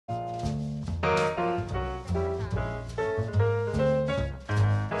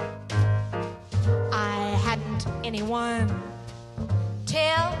one.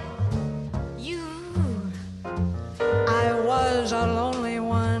 Tell you I was a lonely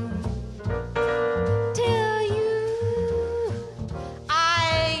one. Tell you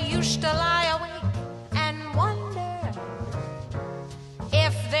I used to lie awake and wonder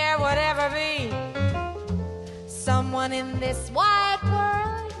if there would ever be someone in this wide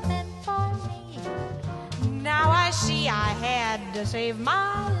world meant for me. Now I see I had to save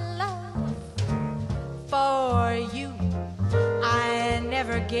my love for you. I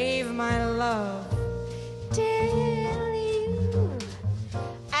never gave my love till you,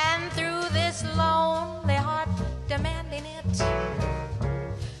 and through this lonely heart demanding it,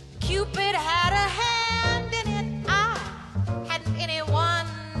 Cupid had a hand in it. I hadn't anyone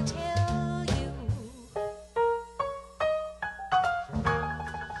till you.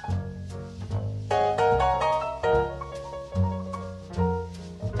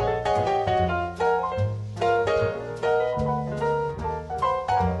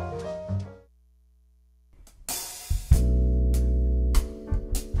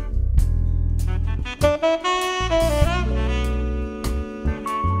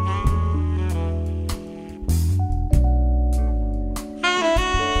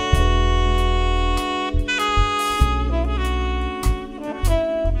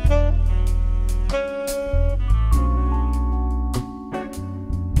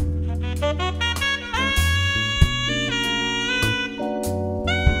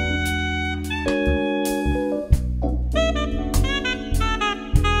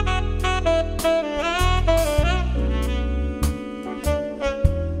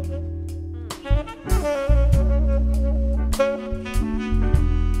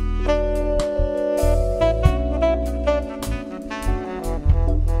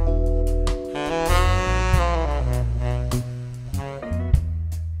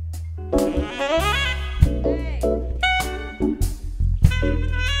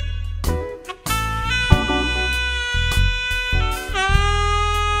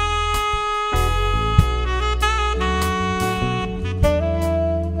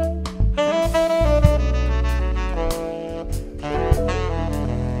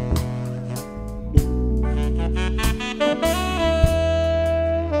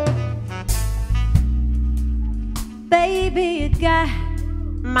 Baby, you got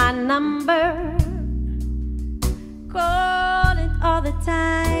my number, call it all the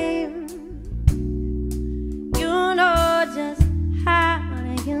time. You know just how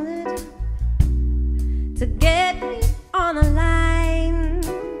to use it to get me on the line.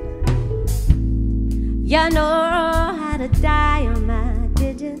 You know how to dial my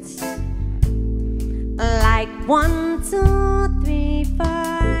digits like 1, 2, 3, 4,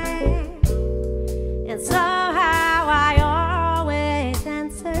 and somehow I always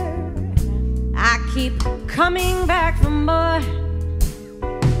answer. I keep coming back for more.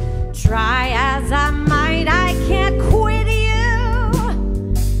 Try as I might, I can't quit you.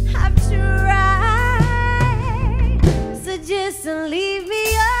 I've tried, so just leave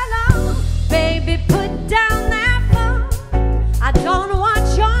me alone. Baby, put down that phone. I don't want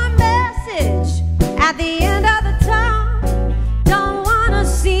your message at the end of the tunnel. Don't wanna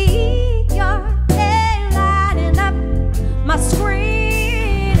see your head lighting up my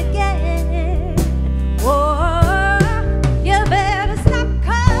screen again. Oh, you better stop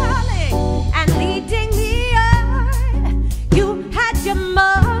calling and leading me on. You had your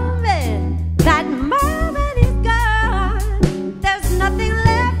moment, that moment is gone. There's nothing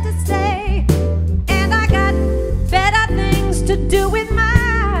left to say, and I got better things to do with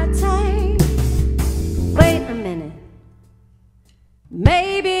my time. Wait a minute,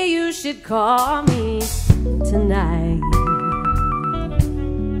 maybe you should call me tonight.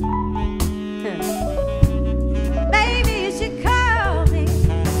 Maybe you should call me.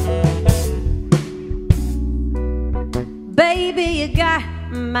 Baby, you got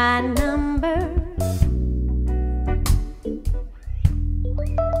my number.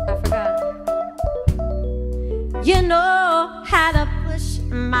 I forgot. You know how to push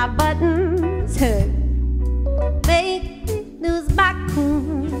my buttons, make me lose my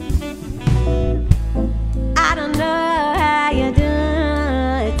cool. I don't know how you do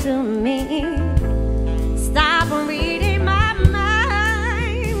it to me. Stop reading my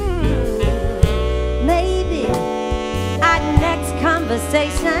mind. Maybe our next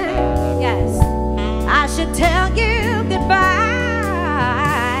conversation, yes, I should tell you goodbye.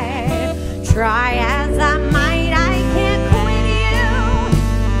 Try as I might, I can't quit you.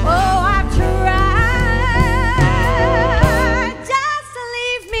 Oh, I've tried. Just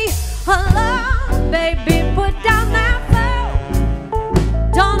leave me alone, baby. Put down that phone.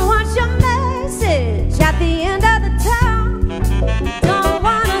 Don't want your message at the end of the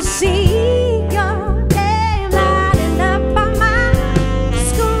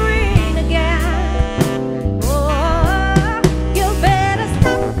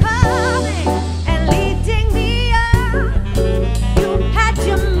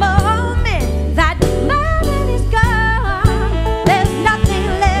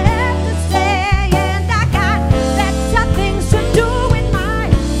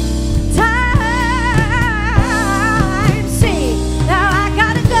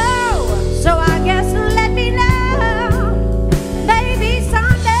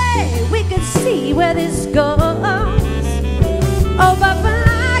where this goes. Oh, but for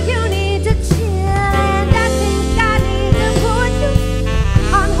now you need to chill, and I think I need to put you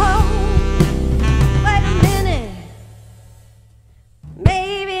on hold. Wait a minute,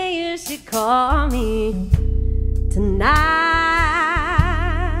 maybe you should call me tonight.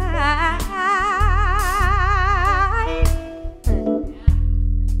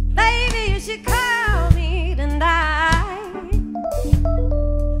 Maybe you should call me tonight.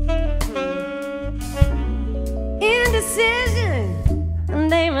 Indecision, the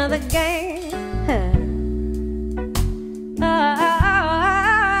name of the game. Oh,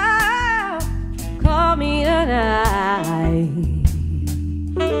 call me tonight.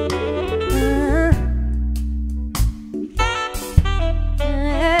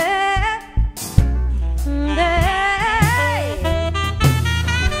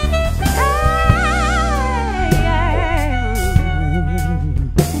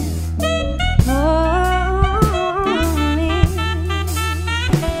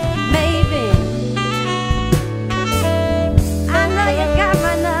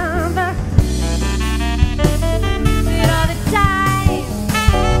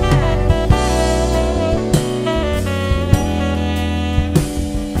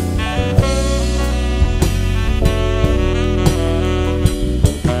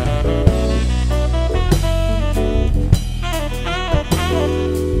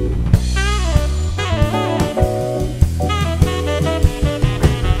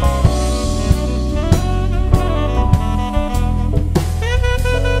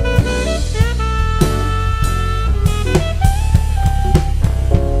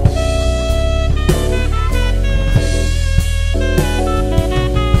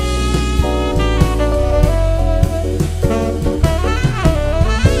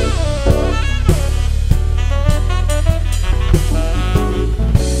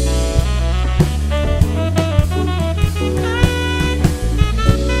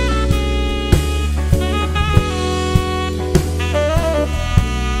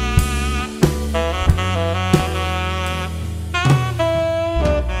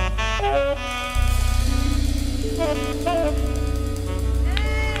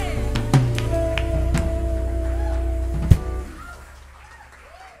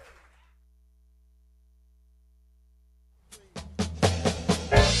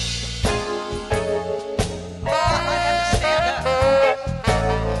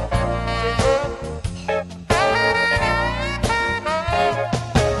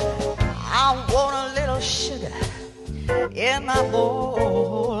 In my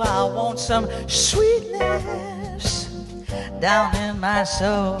bowl, I want some sweetness down in my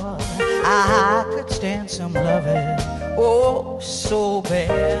soul. I could stand some loving, oh, so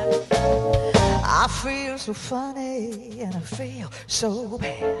bad. I feel so funny and I feel so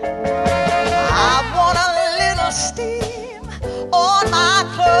bad. I want a little steam on my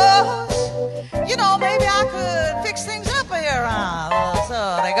clothes. You know, maybe I could fix things up here.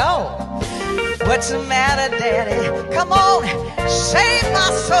 So they go. What's the matter, Daddy? Come on, save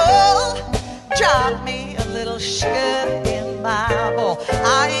my soul. Drop me a little sugar in my bowl.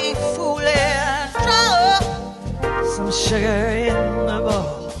 I ain't fooling. Drop some sugar in the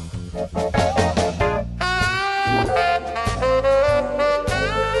bowl.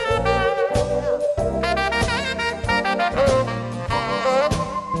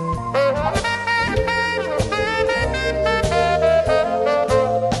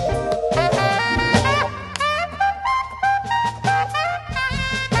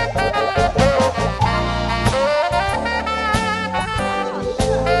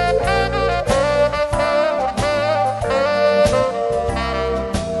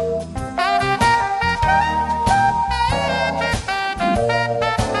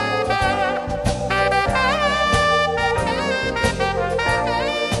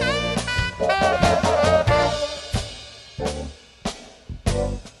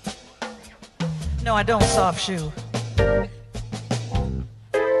 No, I don't soft shoe.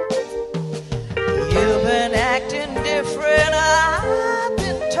 You've been acting different, I've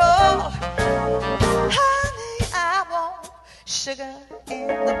been told. Honey, I want sugar in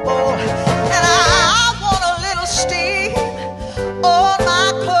the bowl. And I want a little steam on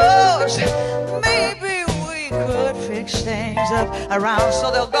my clothes. Maybe we could fix things up around so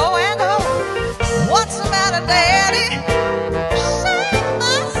they'll go and go. What's the matter, Daddy?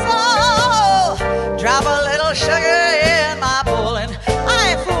 Drop a little sugar in my bowl, and I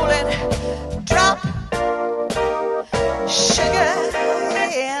ain't fooling. Drop sugar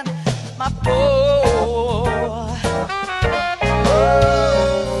in my bowl.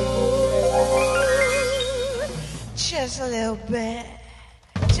 Just a little bit,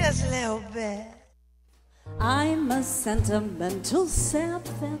 just a little bit. I'm a sentimental sap,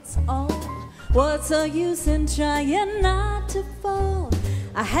 that's all. What's the use in trying not to fall?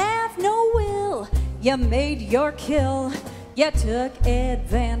 I have no will, you made your kill. You took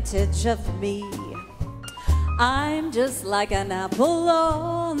advantage of me. I'm just like an apple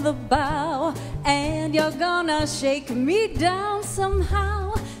on the bough, and you're gonna shake me down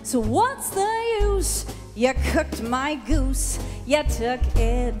somehow. So what's the use? You cooked my goose. You took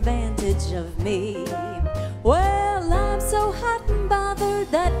advantage of me. Well, I'm so hot and bothered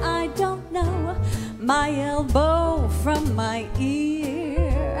that I don't know my elbow from my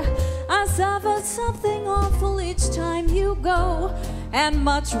ear. I suffer something awful each time you go, and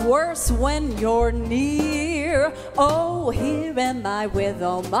much worse when you're near. Oh, here am I with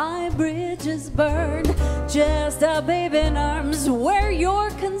all my bridges burned, just a babe in arms where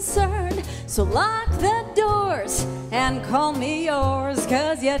you're concerned. So lock the doors and call me yours,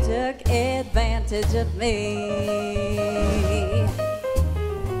 'cause you took advantage of me.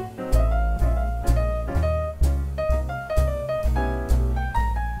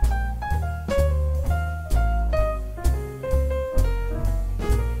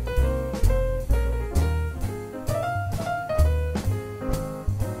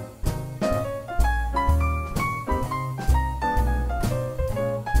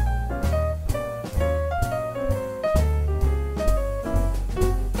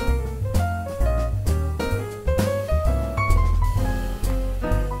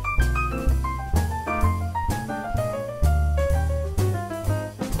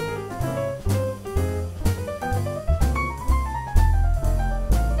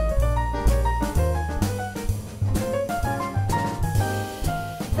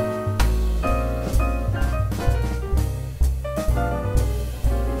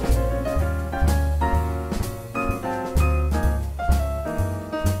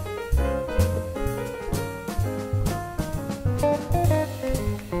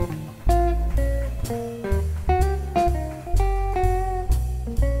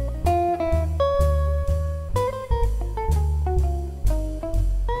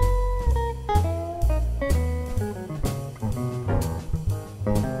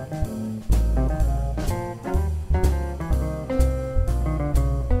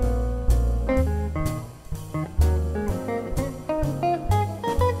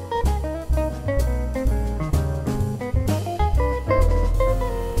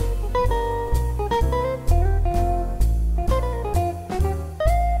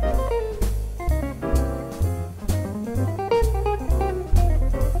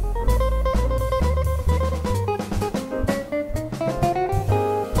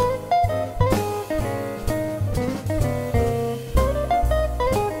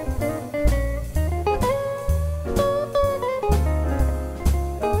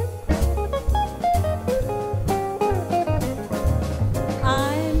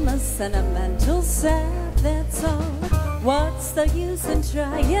 Sentimental sap, that's all. What's the use in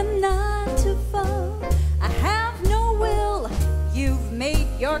trying not to fall? I have no will, you've made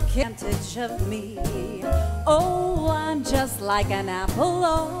your advantage of me. Oh, I'm just like an apple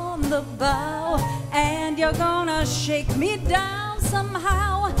on the bough, and you're gonna shake me down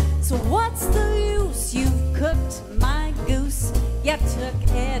somehow. So what's the use? You've cooked my goose. You took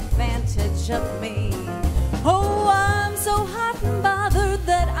advantage of me. Oh, I'm so hot and bothered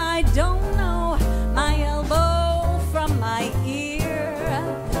that I don't know my elbow from my ear.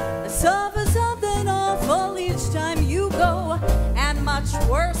 I suffer something awful each time you go, and much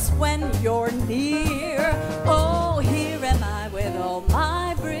worse when you're near. Oh, here am I with all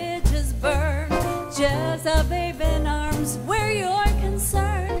my bridges burned, just a babe in arms where you're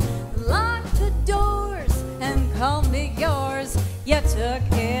concerned. Lock the doors and call me yours. You took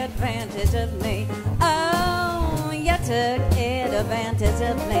advantage of me. Oh, you took advantage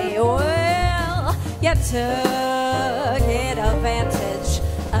of me. Well, you took advantage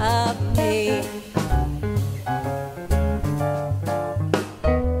of me.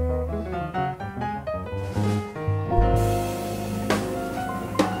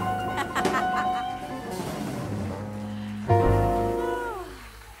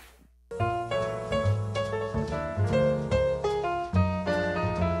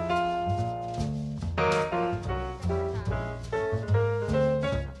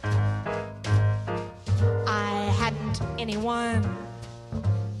 Anyone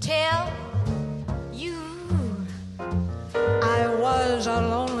tell you I was a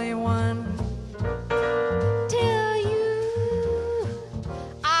lonely one? Tell you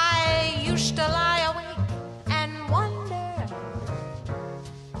I used to lie awake and wonder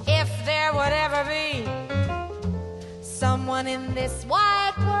if there would ever be someone in this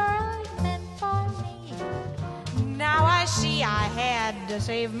wide world meant for me. to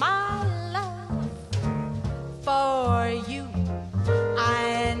save my love for you.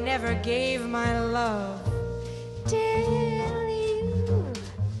 I never gave my love till you.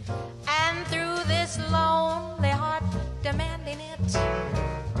 And through this lonely heart demanding it,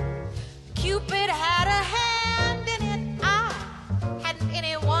 Cupid had a hand in it. I hadn't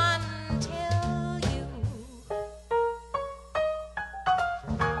anyone till you.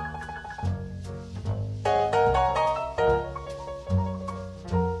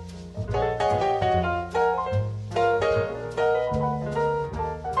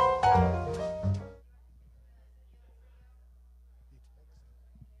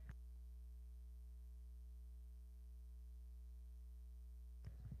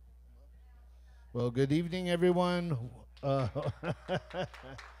 Well, good evening, everyone. I'm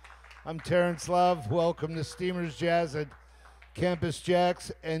Terrence Love. Welcome to Steamers Jazz at Campus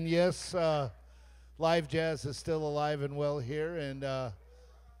JAX. And yes, live jazz is still alive and well here. And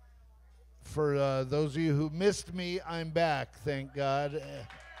for those of you who missed me, I'm back, thank God.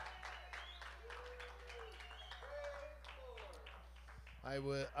 I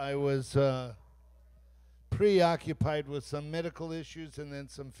was preoccupied with some medical issues and then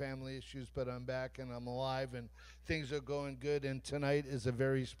some family issues, but I'm back and I'm alive and things are going good, and tonight is a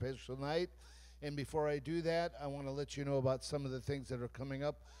very special night. And before I do that, I want to let you know about some of the things that are coming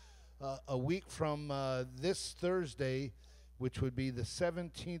up. A week from this Thursday, which would be the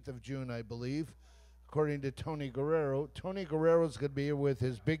 17th of June, I believe, according to Tony Guerrero. Tony Guerrero is going to be here with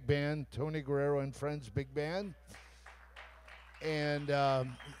his big band, Tony Guerrero and Friends Big Band. And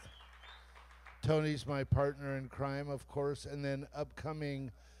Tony's my partner in crime, of course. And then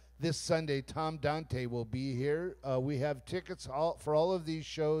upcoming this Sunday, Tom Dante will be here. We have tickets for all of these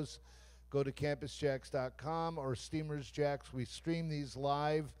shows. Go to campusjax.com or Steamers Jax. We stream these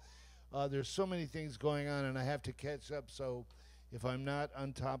live. There's so many things going on, and I have to catch up. So if I'm not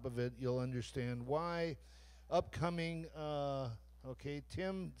on top of it, you'll understand why. Upcoming, okay,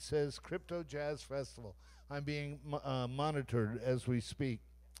 Tim says Crypto Jazz Festival. I'm being monitored as we speak.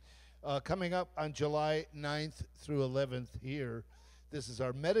 Coming up on July 9th through 11th here. This is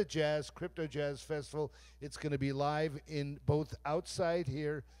our Meta Jazz Crypto Jazz Festival. It's going to be live in both outside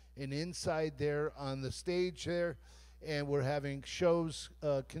here and inside there on the stage there. And we're having shows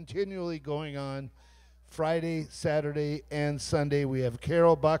continually going on Friday, Saturday, and Sunday. We have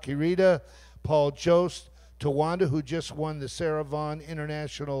Carol Bakirita, Paul Jost, Tawanda, who just won the Sarah Vaughan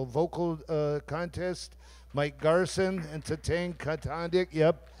International Vocal Contest, Mike Garson, and Tatang Katandik,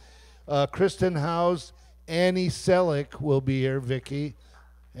 yep. Kristen Howes, Annie Selick will be here, Vicky.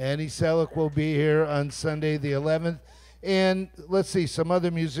 Annie Selick will be here on Sunday the 11th. And let's see, some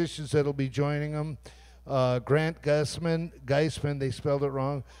other musicians that'll be joining them. Grant Geisman, they spelled it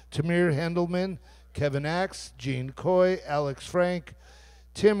wrong. Tamir Hendelman, Kevin Axe, Gene Coy, Alex Frank,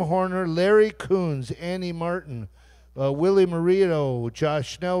 Tim Horner, Larry Coons, Annie Martin, Willie Marito,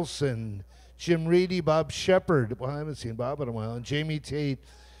 Josh Nelson, Jim Reedy, Bob Shepard. Well, I haven't seen Bob in a while. And Jamie Tate.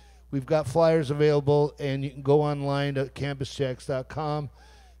 We've got flyers available, and you can go online at campusjax.com.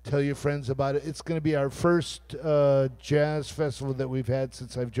 Tell your friends about it. It's going to be our first jazz festival that we've had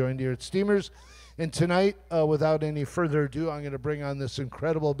since I've joined here at Steamers. And tonight, without any further ado, I'm going to bring on this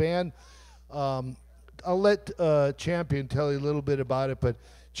incredible band. I'll let Champion tell you a little bit about it, but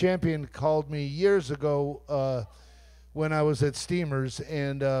Champion called me years ago when I was at Steamers,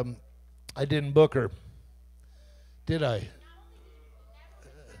 and I didn't book her. Did I?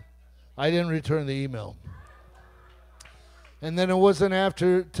 I didn't return the email. And then it wasn't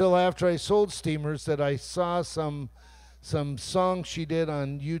till after I sold Steamers that I saw some songs she did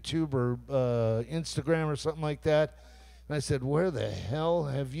on YouTube or Instagram or something like that. And I said, where the hell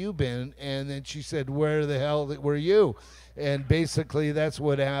have you been? And then she said, where the hell were you? And basically that's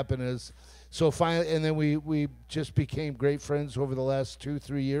what happened is, so finally, and then we just became great friends over the last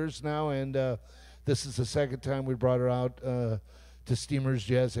 2-3 years now. And this is the second time we brought her out to Steamers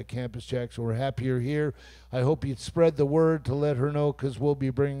Jazz at Campus JAX. So we're happy you're here. I hope you'd spread the word to let her know, because we'll be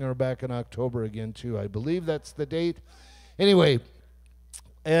bringing her back in October again too. I believe that's the date. Anyway,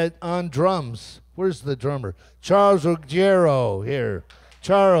 on drums, where's the drummer? Charles Ruggiero here.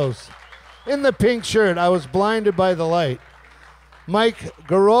 Charles, in the pink shirt. I was blinded by the light. Mike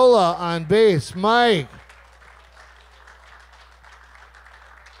Garola on bass. Mike.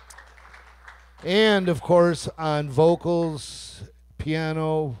 And, of course, on vocals,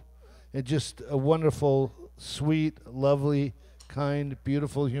 piano, and just a wonderful, sweet, lovely, kind,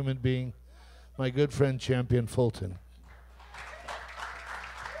 beautiful human being, my good friend, Champion Fulton.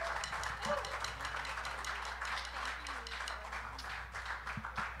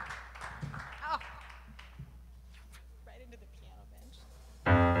 Right into the piano bench.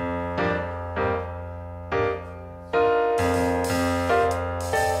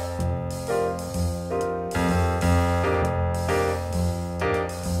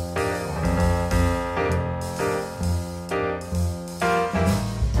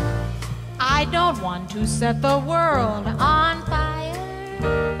 don't want to set the world on fire.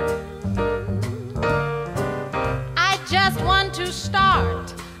 I just want to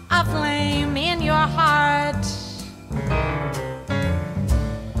start a flame in your heart.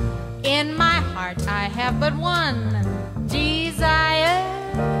 In my heart I have but one desire,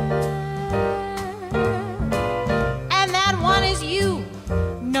 and that one is you,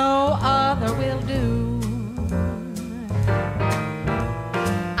 no other will do.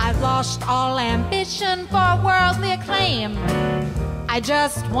 I've lost all ambition for worldly acclaim. I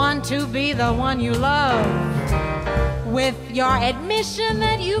just want to be the one you love. With your admission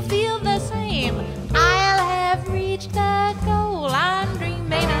that you feel the same, I'll have reached the goal I'm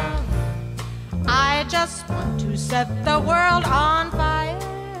dreaming of. I just want to set the world on fire.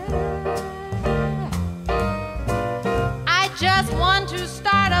 I just want to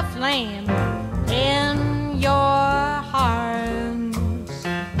start a flame in your heart.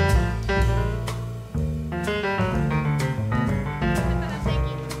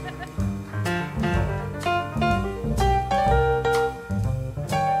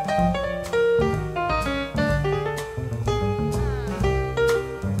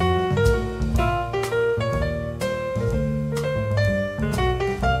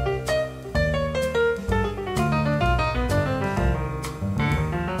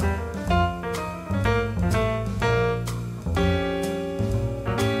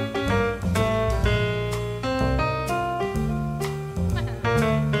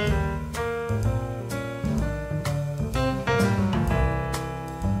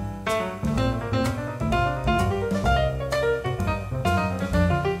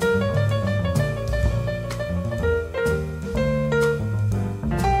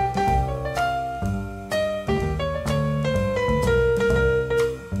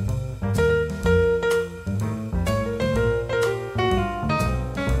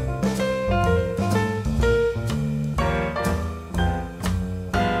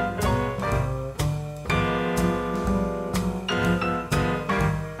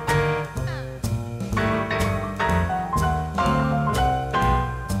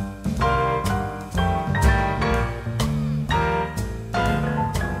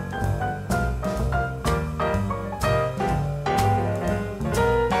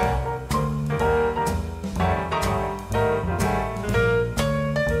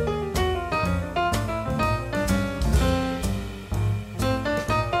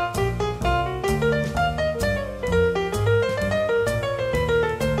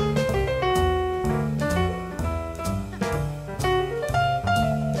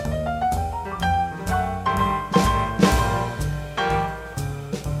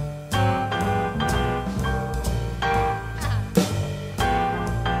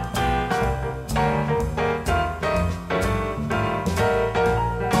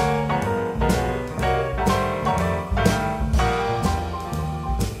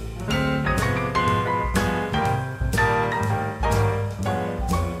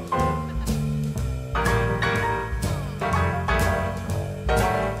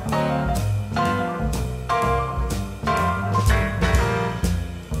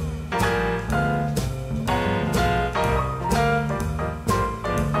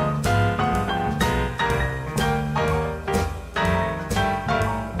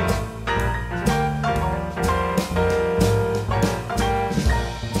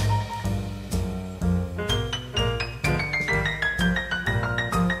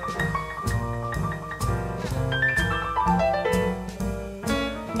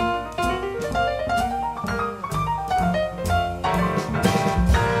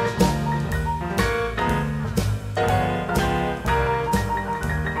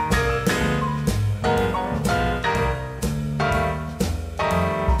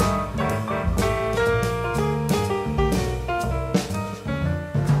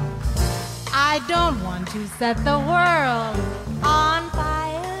 To set the world on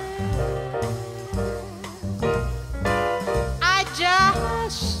fire, I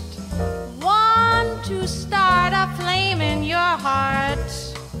just want to start a flame in your heart.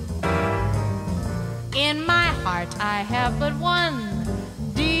 In my heart I have but one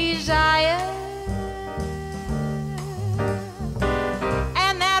desire,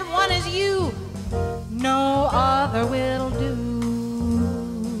 and that one is you, no other will do.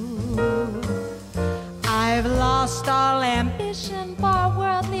 I've lost all ambition for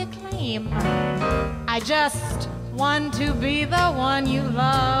worldly acclaim. I just want to be the one you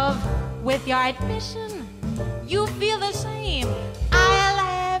love. With your admission, you feel the same. I'll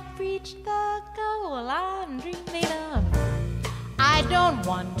have reached the goal I'm dreaming of. I don't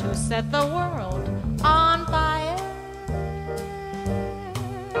want to set the world on fire.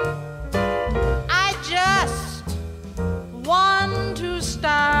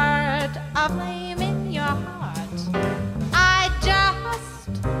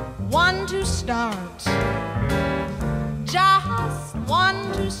 to start, just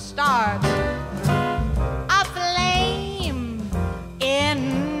one to start a flame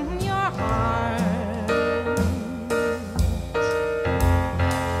in your heart.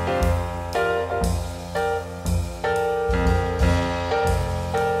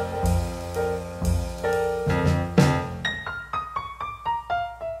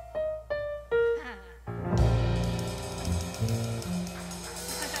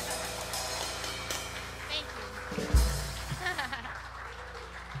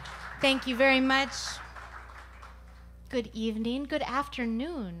 Thank you very much. Good evening, good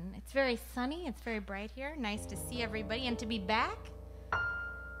afternoon. It's very sunny, it's very bright here. Nice to see everybody and to be back.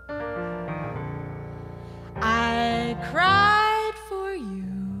 I cried for you.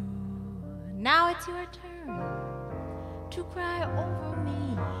 Now it's your turn to cry over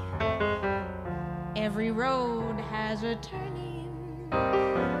me. Every road has a turning.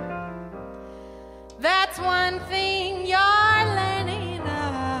 That's one thing you're learning.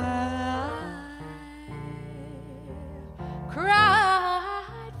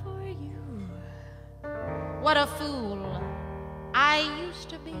 Cried for you. What a fool I used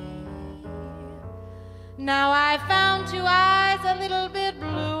to be. Now I found two eyes a little bit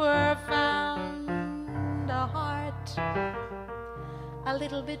bluer, found a heart a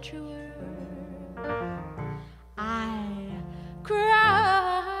little bit truer. I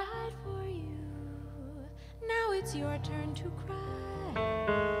cried for you. Now it's your turn to cry.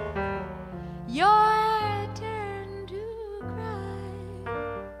 Your turn to cry.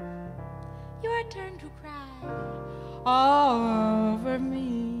 Your turn to cry over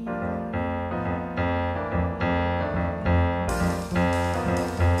me.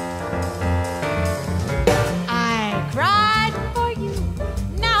 I cried for you.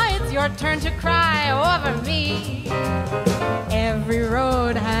 Now it's your turn to cry over me. Every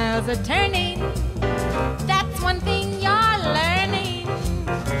road has a turning. That's one thing you're learning.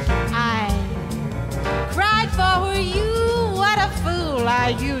 I cried for you. What a fool I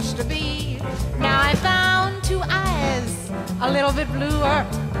used to be. Now I found two eyes a little bit bluer,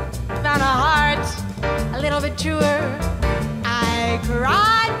 found a heart a little bit truer. I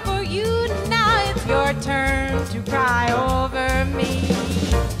cried for you. Now it's your turn to cry over me.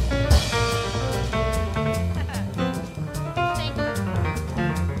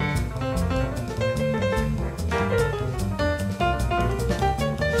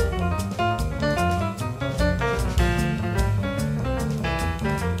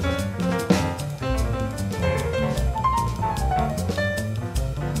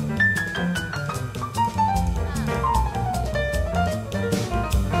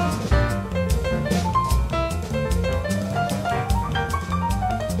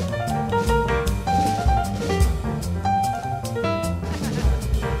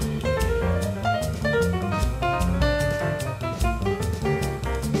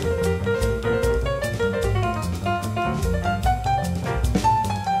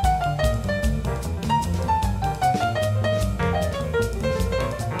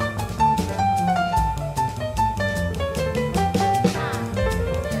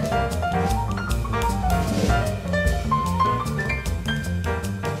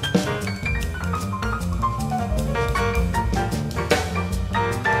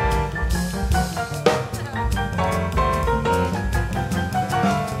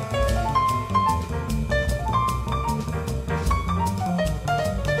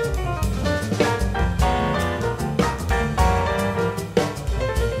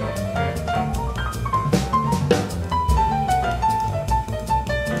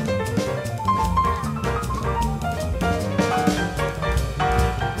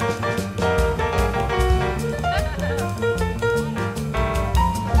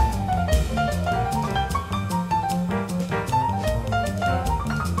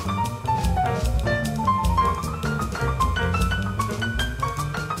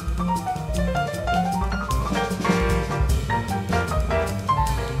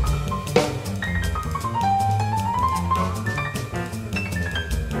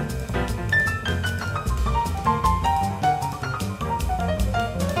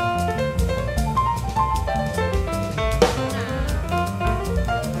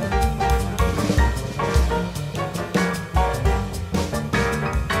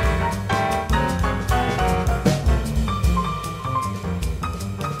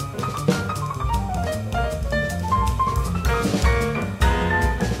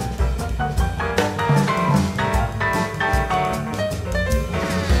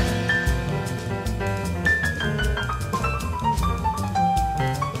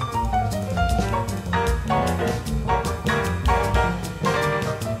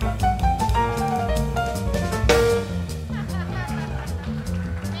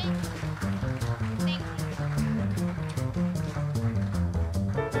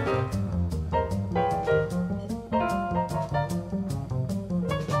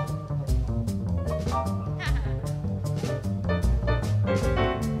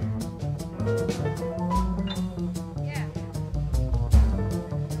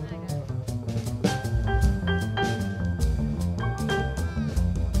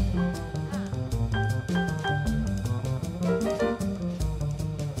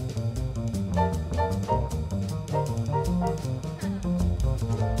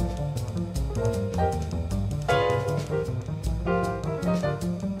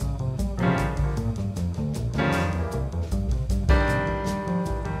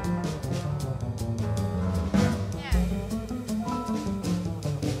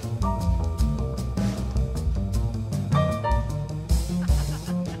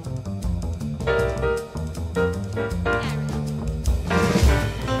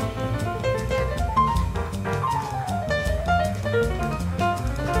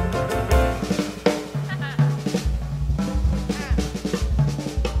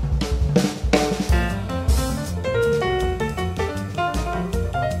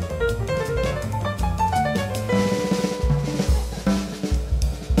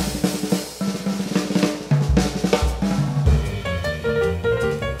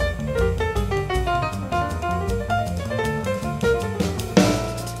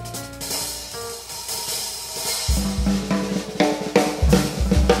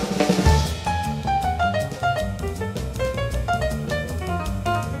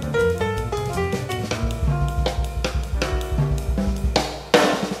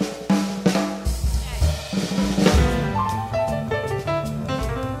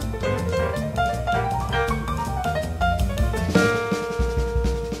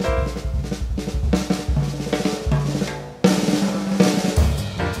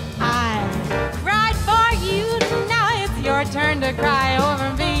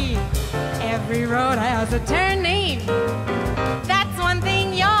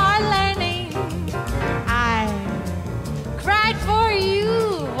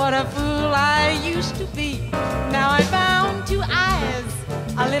 to be. Now I found two eyes,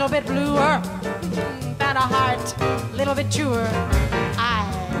 a little bit bluer, found a heart, a little bit truer. I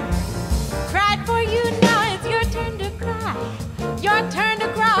cried for you, now it's your turn to cry. Your turn to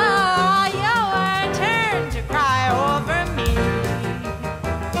cry, your turn to cry over me.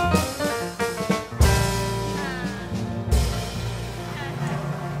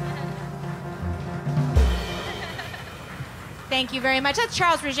 Thank you very much. That's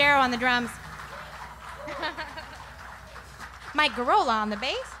Charles Ruggiero on the drums. Mike Garola on the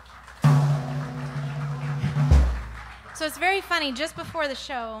bass. So it's very funny. Just before the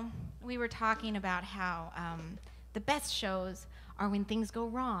show, we were talking about how the best shows are when things go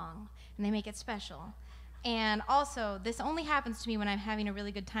wrong and they make it special. And also, this only happens to me when I'm having a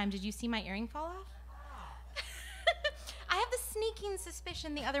really good time. Did you see my earring fall off? I have the sneaking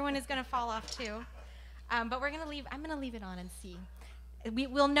suspicion the other one is going to fall off too. But I'm going to leave it on and see.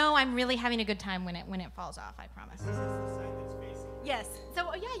 We'll know I'm really having a good time when it falls off, I promise. This is the side that's facing. Yes.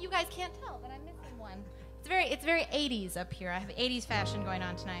 So yeah, you guys can't tell, but I'm missing one. It's very 80s up here. I have 80s fashion going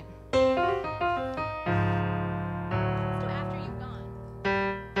on tonight. So after you've gone.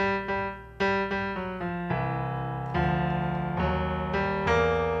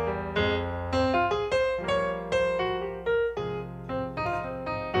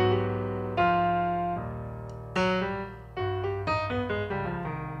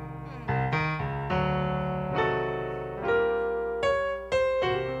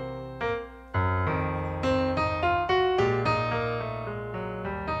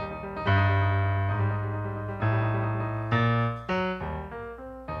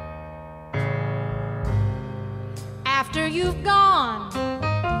 After you've gone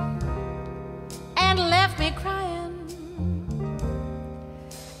and left me crying,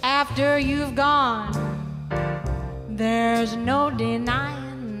 after you've gone, there's no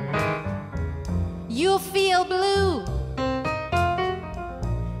denying you'll feel blue,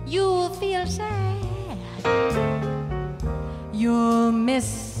 you'll feel sad, you'll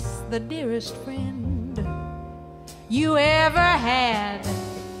miss the dearest friend you ever had.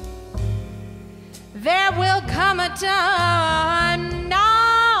 There will come a time,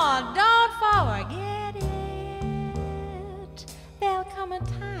 no, don't forget it. There'll come a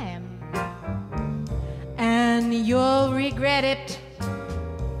time, and you'll regret it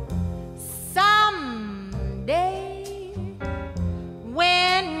someday.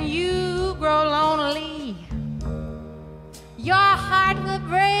 When you grow lonely, your heart will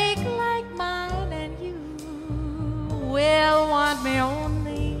break like mine, and you will want me only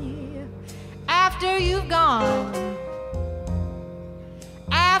after you've gone,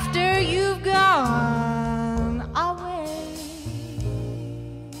 after you've gone away.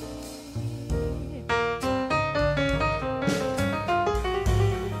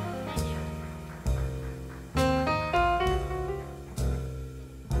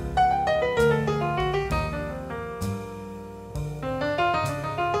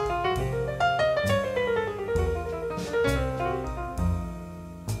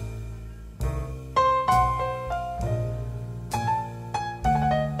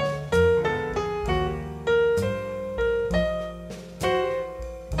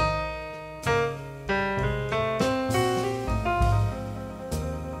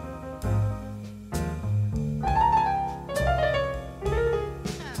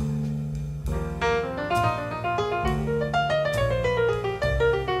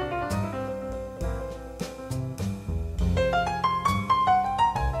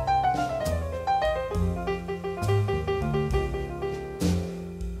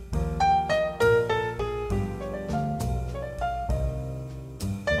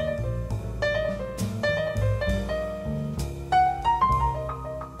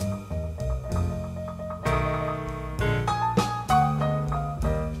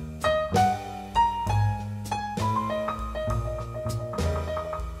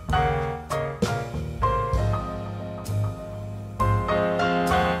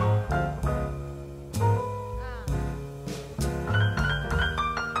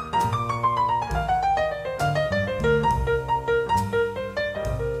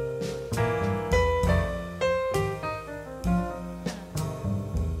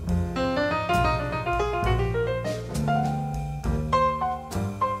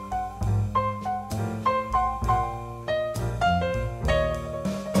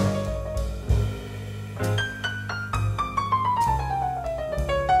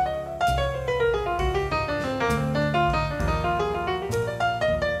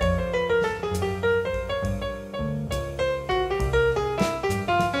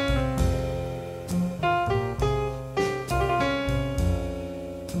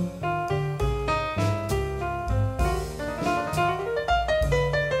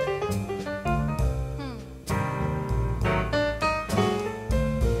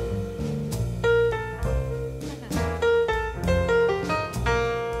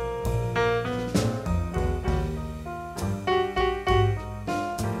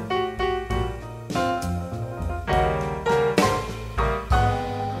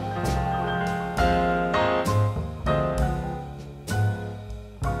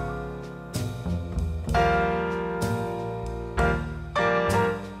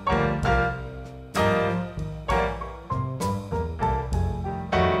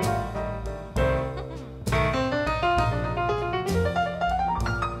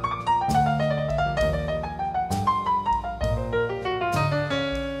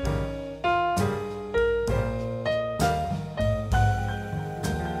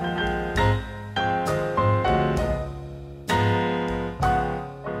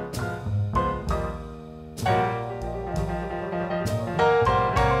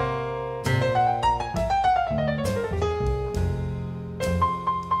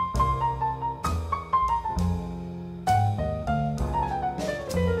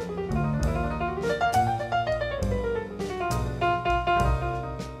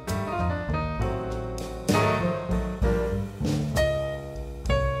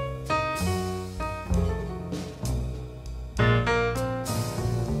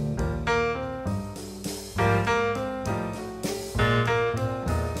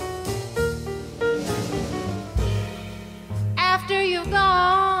 you've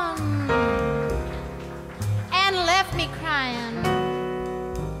gone and left me crying.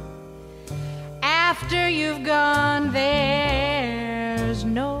 After you've gone, there's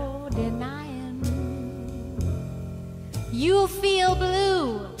no denying. You'll feel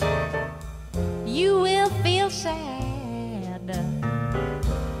blue, you will feel sad.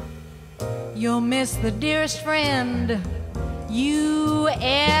 You'll miss the dearest friend you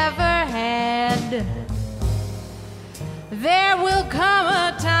ever had. There will come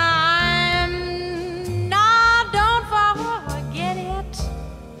a time, no, don't forget it.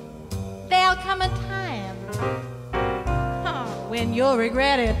 There'll come a time when you'll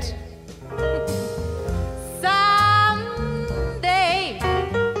regret it. Someday,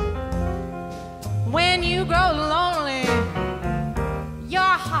 when you grow lonely, your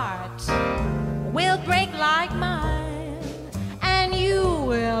heart will break like mine, and you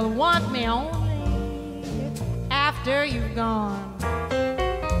will want me only after you've gone.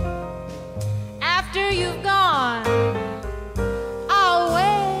 After you've gone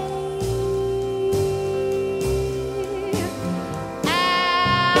away.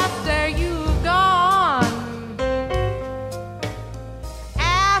 After you've gone.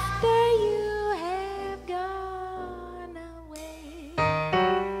 After you have gone away.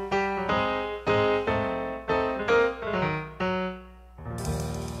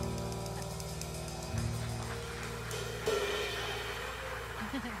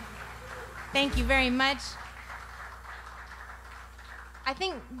 Thank you very much. I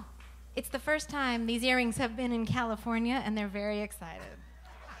think it's the first time these earrings have been in California, and they're very excited.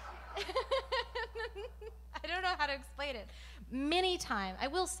 I don't know how to explain it. Many times, I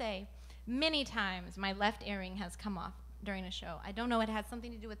will say, many times my left earring has come off during a show. I don't know, it has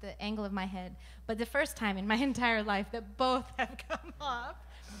something to do with the angle of my head, but the first time in my entire life that both have come off.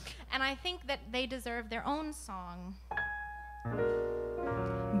 And I think that they deserve their own song.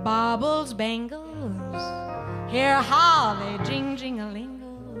 Baubles, bangles, here holly,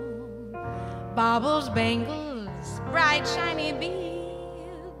 jing-jing-a-lingle. Baubles, bangles, bright shiny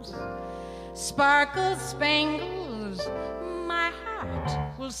beads. Sparkles, spangles, my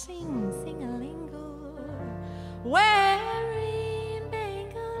heart will sing, sing-a-lingle. Wearing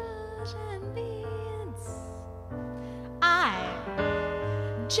bangles and beads, I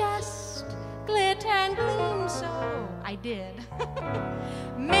just glitter and gleam so. I did.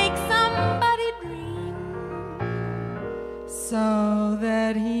 Make somebody dream so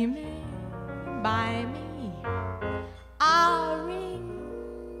that he may buy me a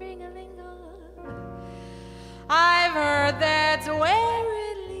ring, ring-a-lingle. I've heard that's where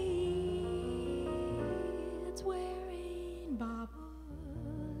it leads, wearing baubles,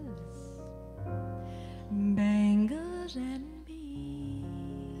 bangles and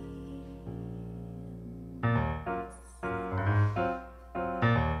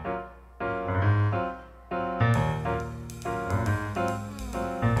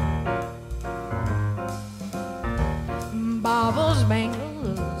baubles,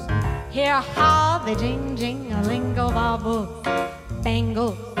 bangles, here how they jing-jing-a-lingo. Baubles,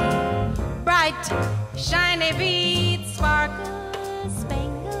 bangles, bright, shiny beads, sparkles,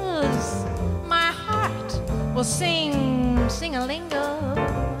 spangles, my heart will sing, sing-a-lingo.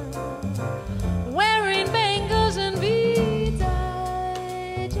 Wearing bangles and beads,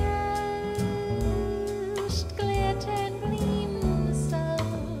 I just glitter and gleam so.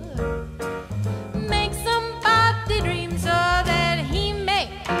 Make somebody dream so that he may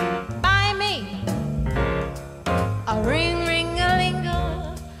buy me a ring,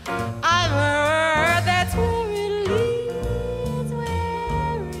 ring-a-lingo. I've heard that's where it leads,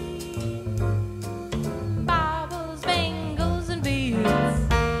 wearing baubles, bangles, and beads.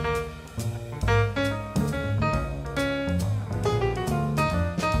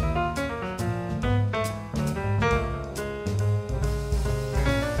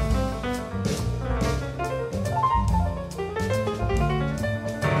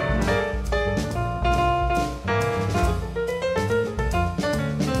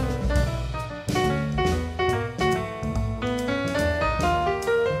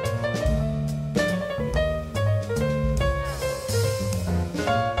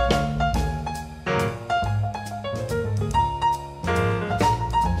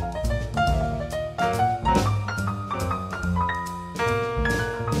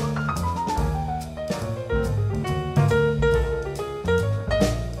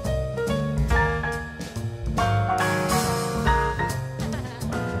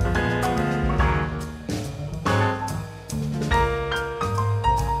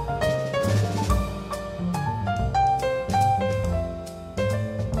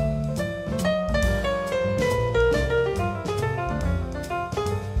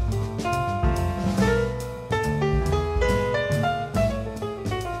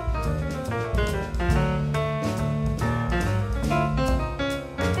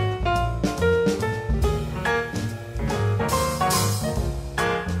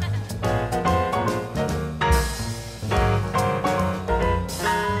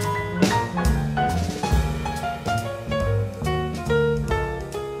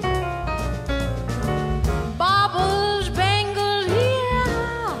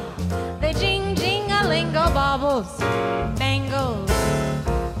 bubbles, bangles,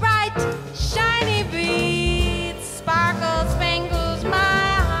 bright, shiny beads, sparkle, spangles, my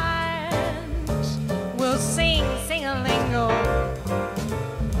heart will sing, sing-a-lingo,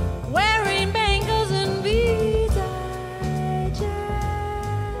 wearing bangles and beads. I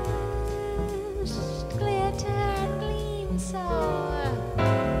just glitter and gleam so.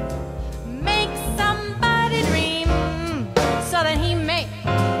 Make somebody dream so that he may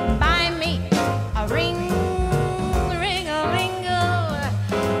buy me a ring, ring-a-lingo.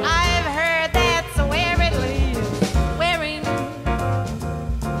 I've heard that's where it lives, wearing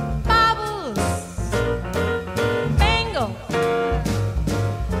baubles, bangles,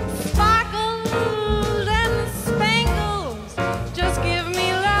 sparkles and spangles. Just give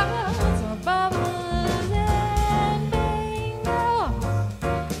me lots of bubbles and bangles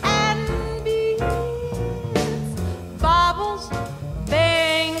and beads, baubles,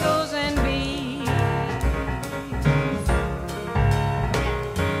 bangles and beads,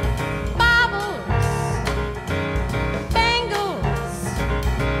 baubles, bangles,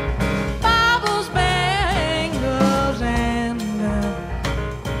 baubles, bangles and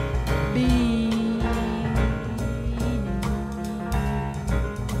beads,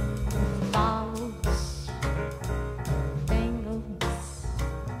 baubles, bangles,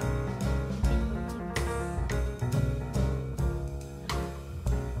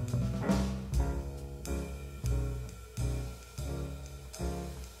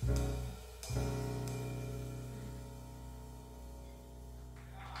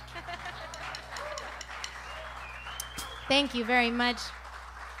 Thank you very much.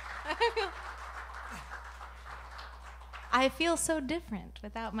 I feel so different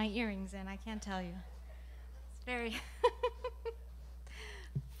without my earrings in, I can't tell you. It's very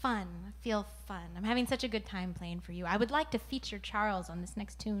fun. I feel fun. I'm having such a good time playing for you. I would like to feature Charles on this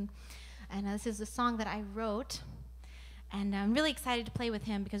next tune. And this is a song that I wrote. And I'm really excited to play with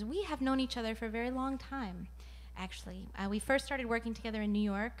him because we have known each other for a very long time, actually. We first started working together in New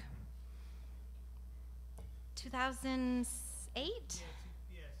York. 2008?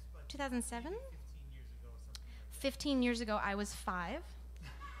 2007? 15 years ago, I was 5.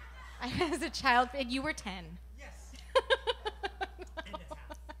 I was a child, and you were 10. Yes. 10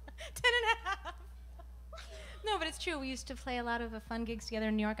 and a half. No, but it's true. We used to play a lot of fun gigs together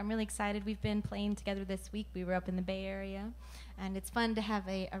in New York. I'm really excited. We've been playing together this week. We were up in the Bay Area. And it's fun to have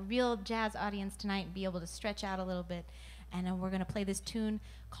a real jazz audience tonight and be able to stretch out a little bit. And we're going to play this tune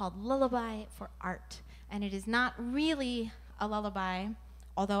called Lullaby for Art. And it is not really a lullaby,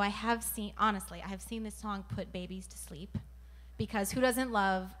 although I have seen, honestly, I have seen this song put babies to sleep. Because who doesn't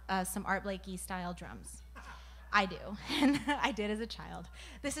love some Art Blakey style drums? I do, and I did as a child.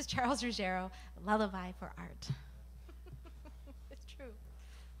 This is Charles Ruggiero, Lullaby for Art. It's true.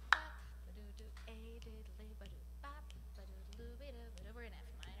 We're in F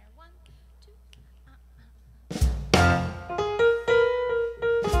minor. 1, 2.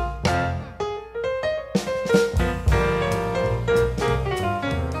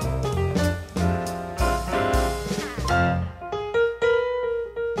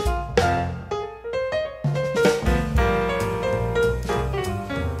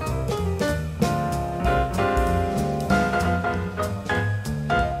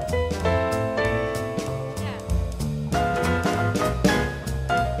 Yeah.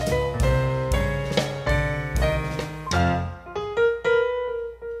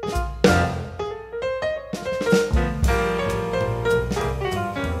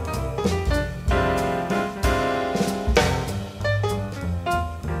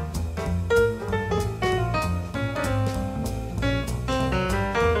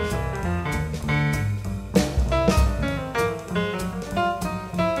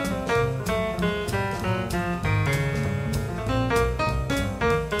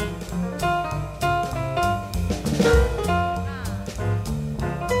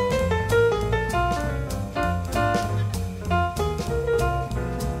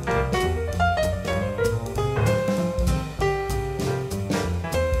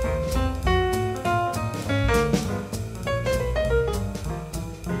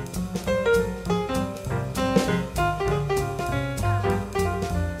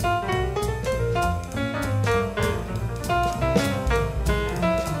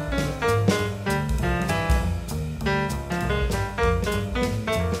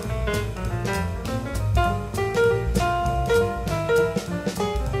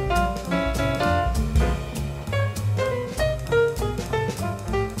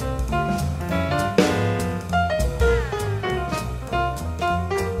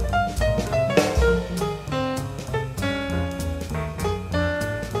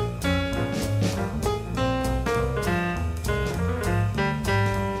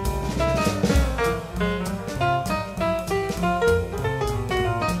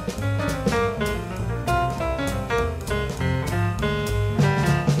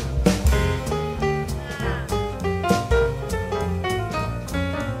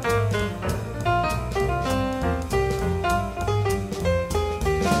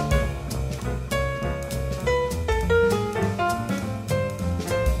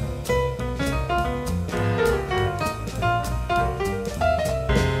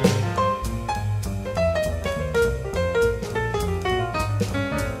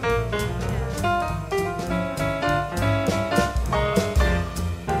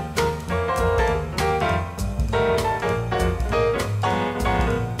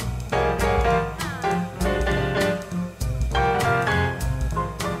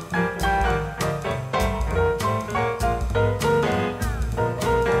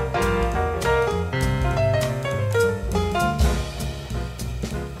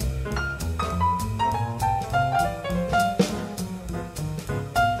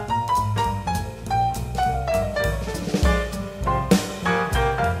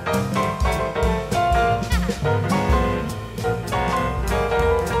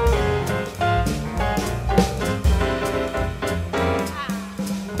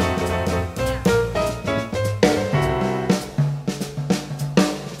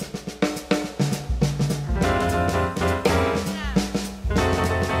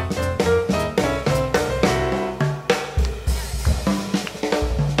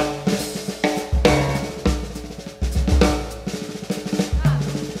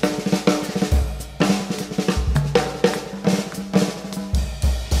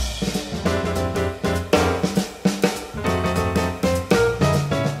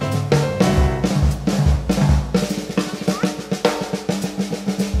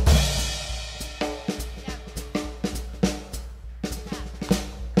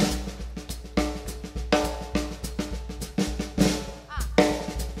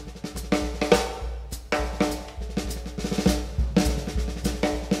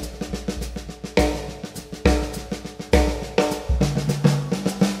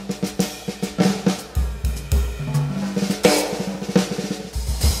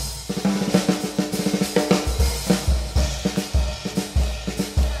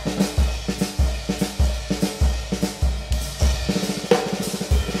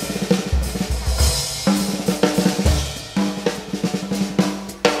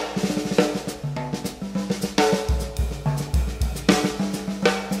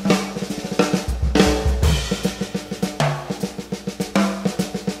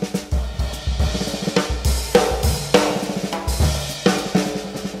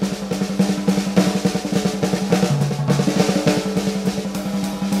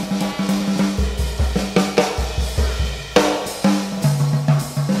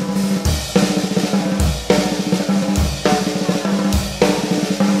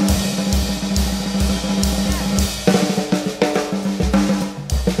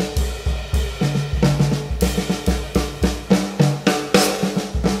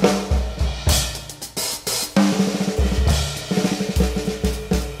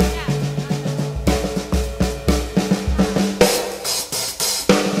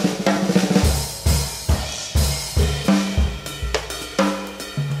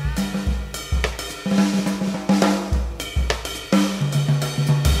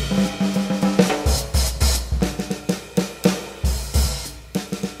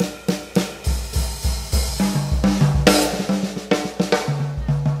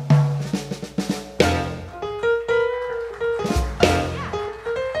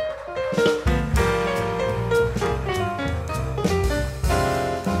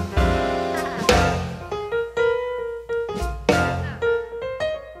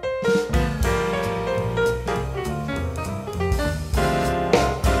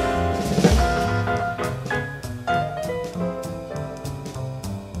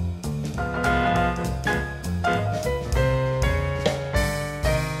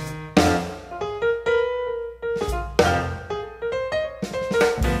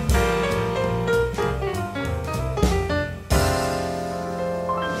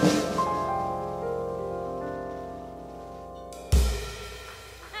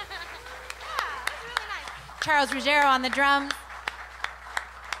 Charles Ruggiero on the drums.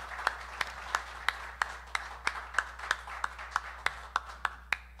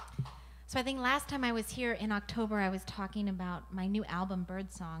 So I think last time I was here in October, I was talking about my new album,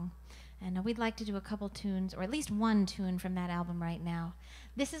 Birdsong. And we'd like to do a couple tunes, or at least one tune from that album right now.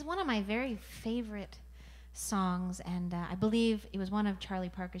 This is one of my very favorite songs, and I believe it was one of Charlie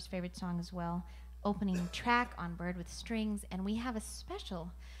Parker's favorite songs as well. Opening track on Bird with Strings, and we have a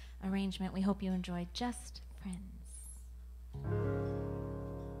special arrangement we hope you enjoy, Just Friends.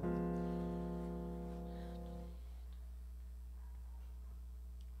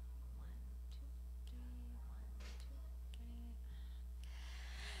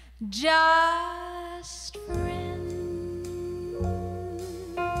 Just friends,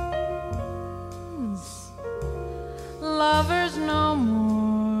 lovers no more.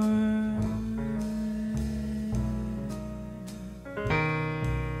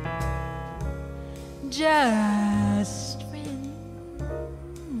 Just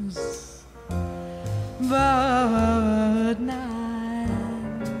friends, but not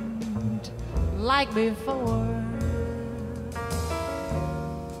like before.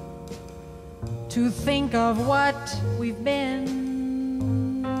 To think of what we've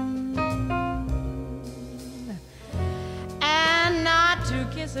been and not to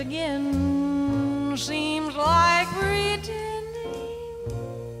kiss again seems like pretending.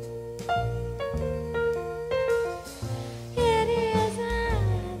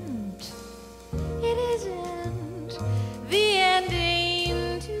 It isn't the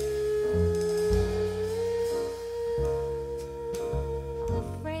ending to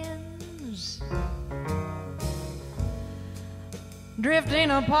friends drifting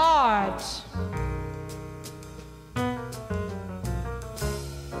apart.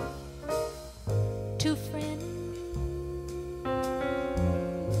 Two friends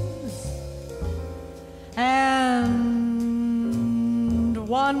and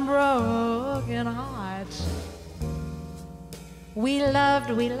one broken heart. We loved,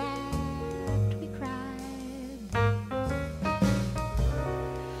 we laughed, we cried,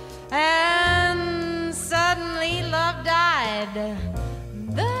 and suddenly love died.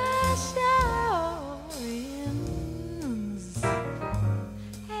 The story ends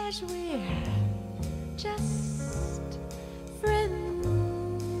as we're just friends.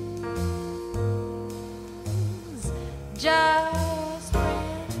 Just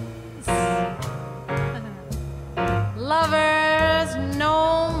friends. Lovers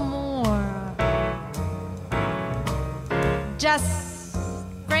no more. Just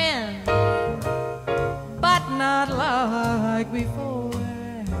friends, but not like before.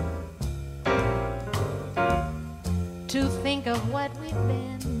 To think of what we've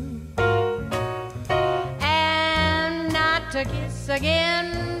been and not to kiss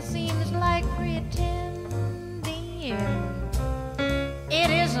again seems like pretending. It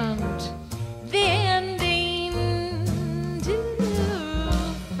isn't the ending to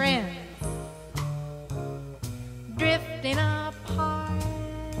friends drifting apart.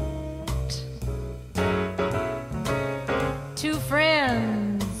 Two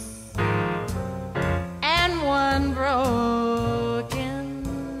friends and one broken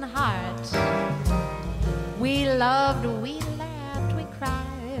heart. We loved, we laughed, we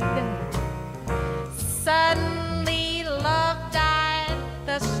cried. Suddenly love died,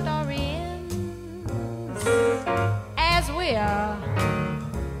 the story ends as we're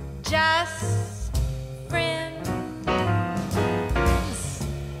just friends.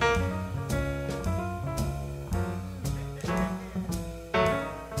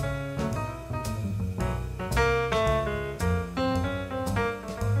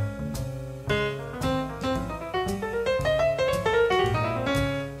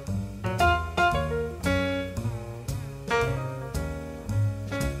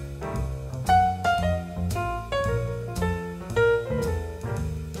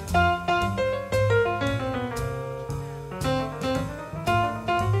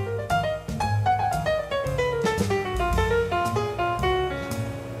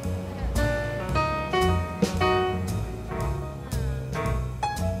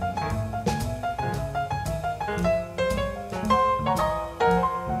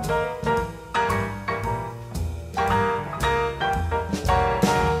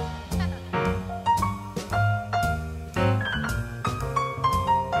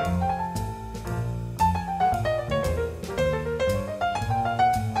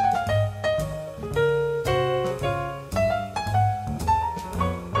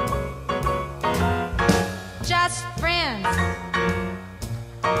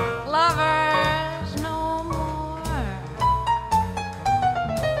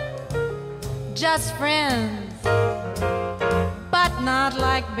 just friends, but not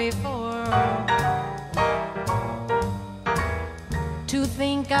like before. To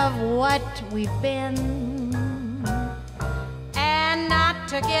think of what we've been and not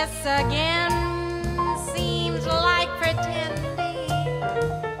to kiss again seems like pretending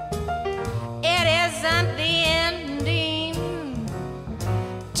it isn't the ending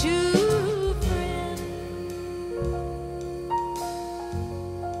to friends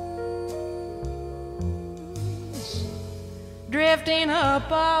drifting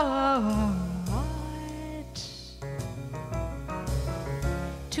apart.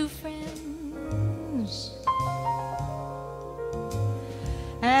 To friends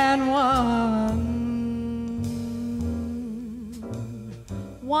and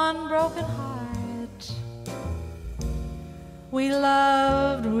one broken heart. We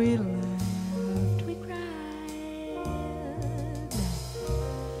loved, we laughed, we cried,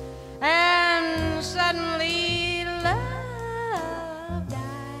 and suddenly love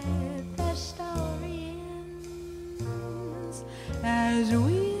died. The story ends as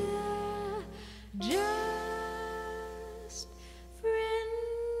we're just friends.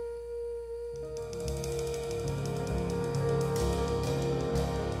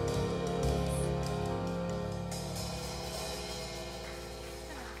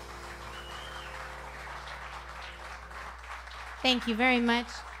 Thank you very much.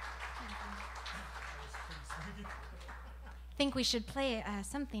 I think we should play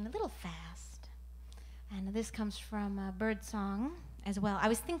something a little fast. And this comes from Birdsong as well. I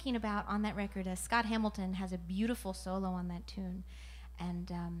was thinking about on that record, Scott Hamilton has a beautiful solo on that tune.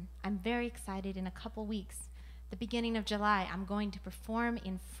 And I'm very excited. In a couple weeks, the beginning of July, I'm going to perform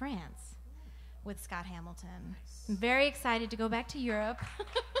in France with Scott Hamilton. Nice. I'm very excited to go back to Europe.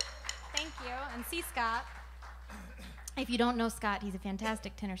 Thank you. And see Scott. If you don't know Scott, he's a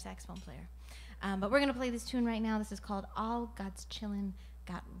fantastic tenor saxophone player. But we're going to play this tune right now. This is called All God's Chillin'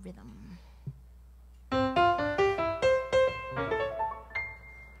 Got Rhythm.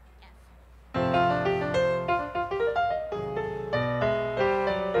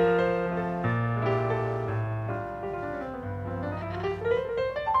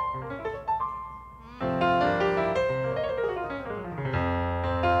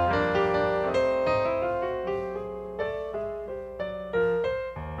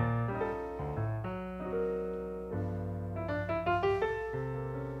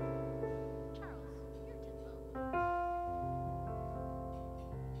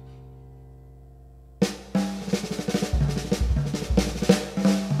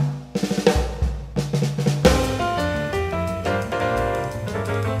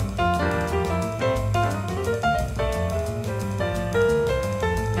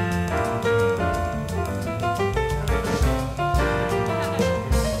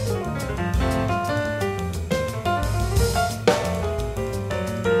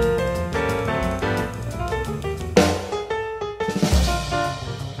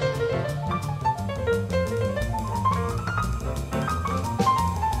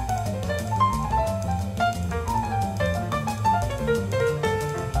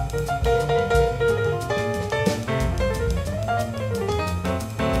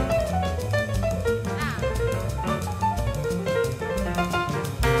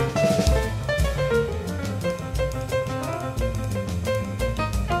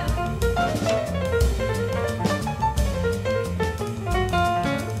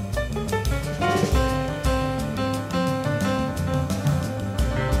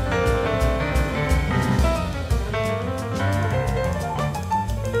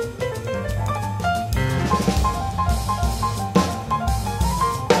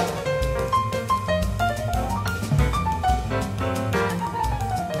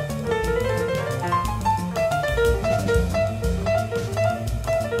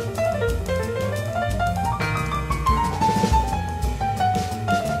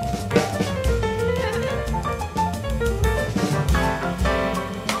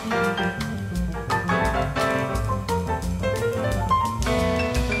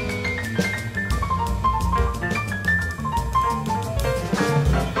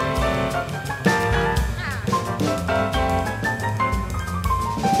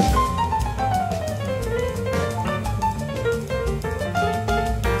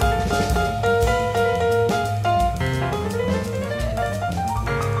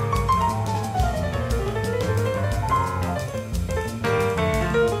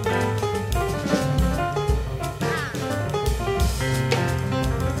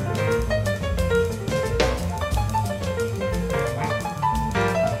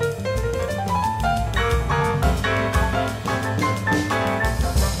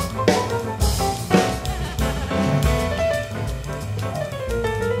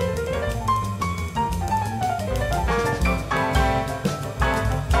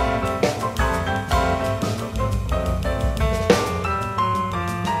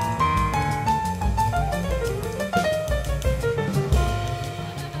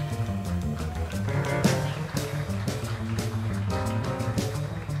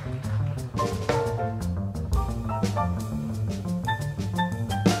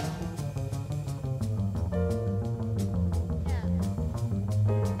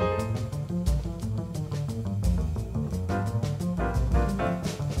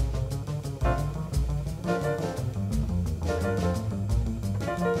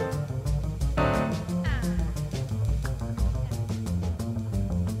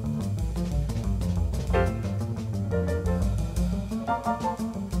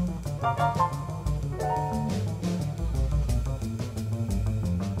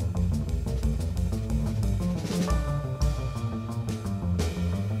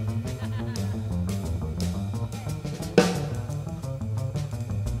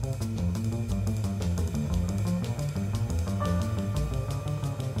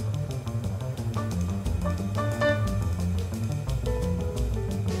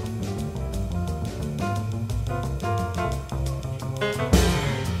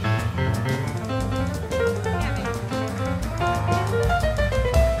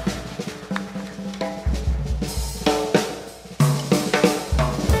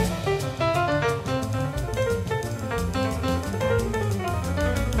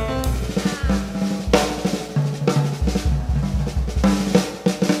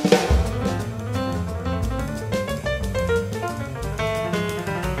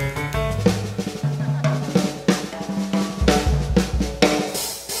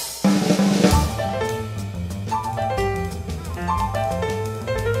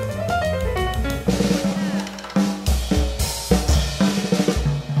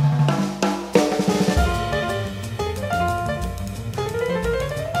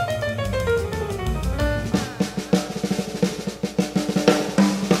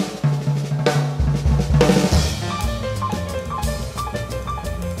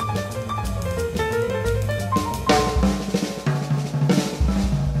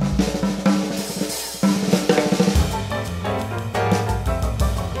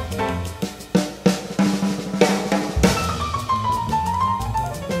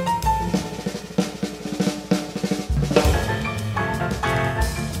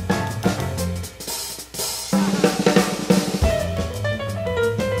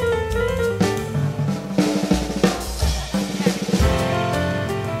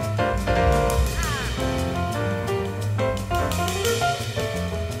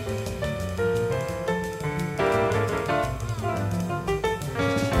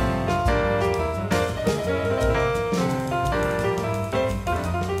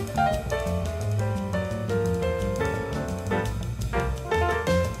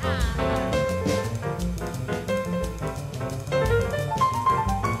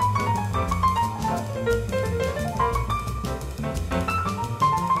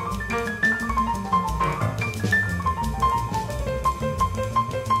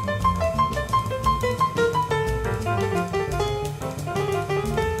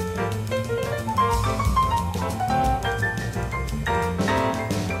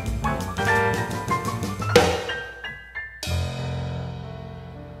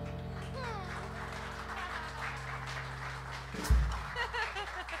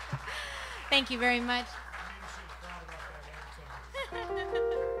 Thank you very much.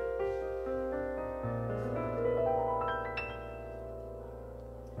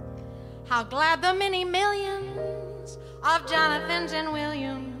 How glad the many millions of Jonathans and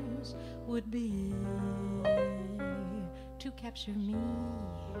Williams would be to capture me.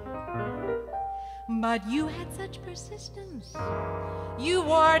 But you had such persistence, you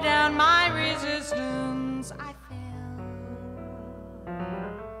wore down my resistance. I fell,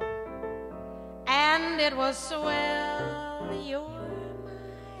 and it was swell. You're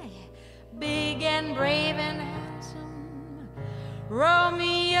my big and brave and handsome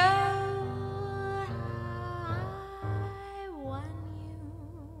Romeo.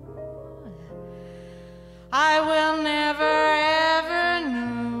 I will never ever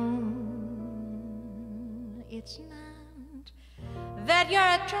know. It's not that you're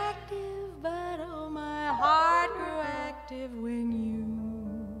attractive, but oh, my heart grew active when you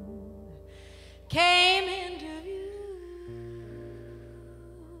came into view.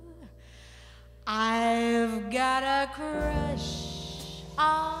 I've got a crush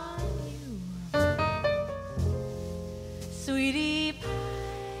on you, sweetie pie.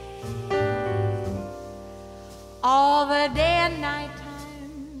 All the day and night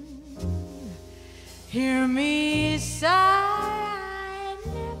time, hear me sigh. I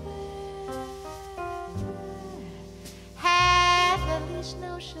never had the least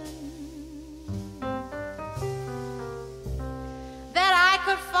notion that I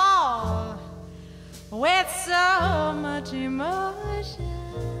could fall with so much emotion.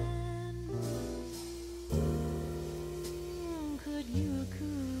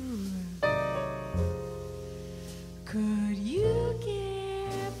 Could you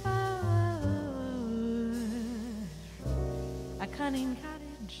care for a cunning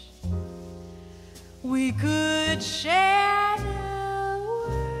cottage? We could share the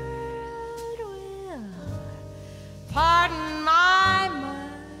world. Will pardon my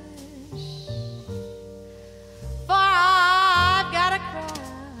mush, for I've got a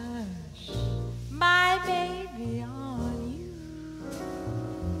crush, my baby, on you.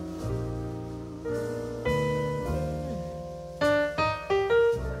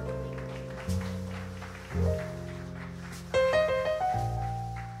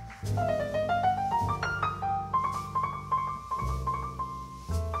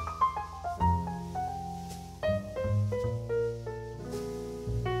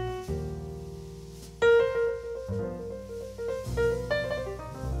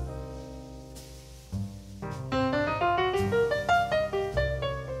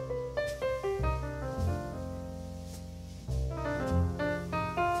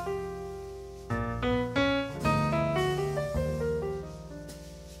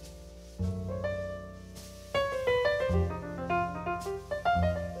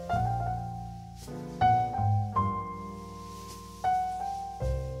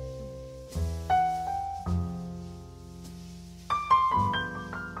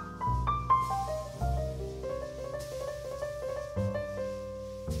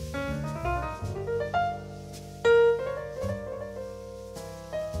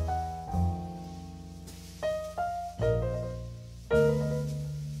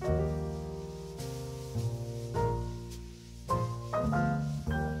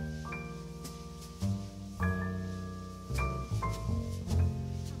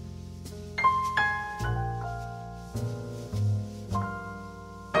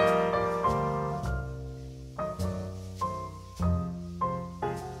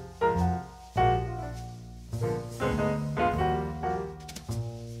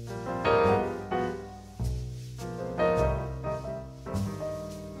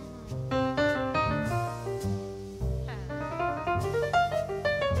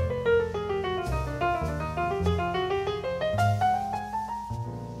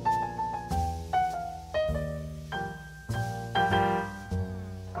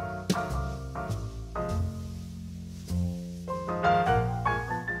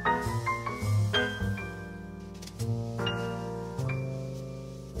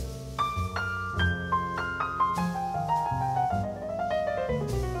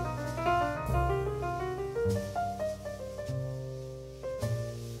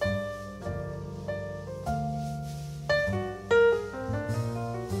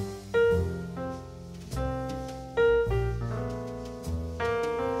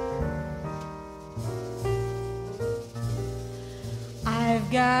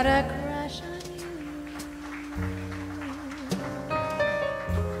 Got a crush on you,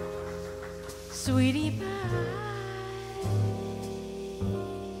 sweetie pie.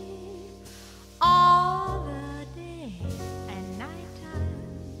 All the day and night time,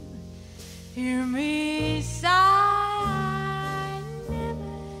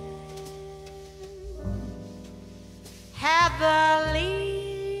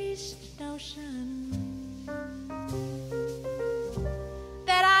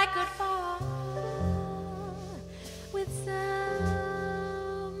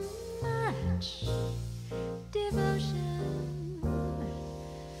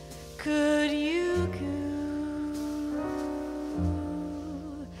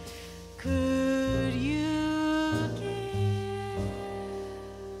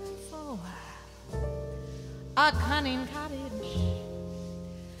 a cunning cottage.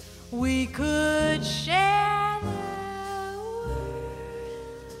 We could share the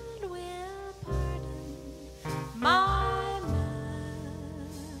world. Will pardon my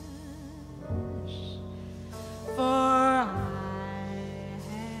mush, for I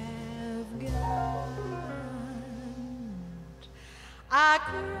have got a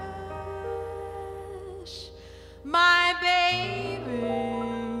crush, my baby,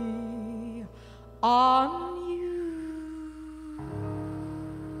 on you.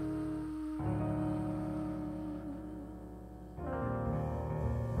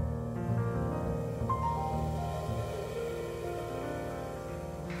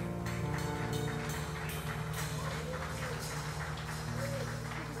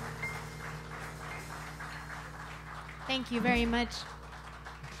 Thank you very much.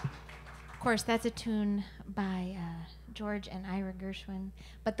 Of course, that's a tune by George and Ira Gershwin.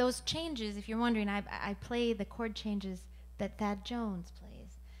 But those changes, if you're wondering, I play the chord changes that Thad Jones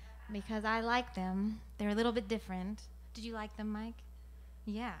plays because I like them. They're a little bit different. Did you like them, Mike?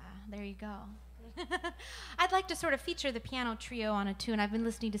 Yeah, there you go. I'd like to sort of feature the piano trio on a tune. I've been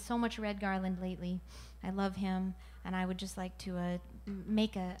listening to so much Red Garland lately. I love him, and I would just like to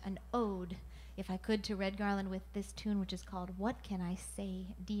make an ode, if I could, to Red Garland with this tune, which is called What Can I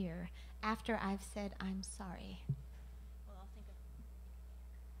Say, Dear, after I've said I'm sorry. Well, I'll think of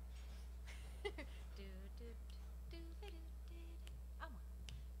do, do, do, do, do, do. Oh,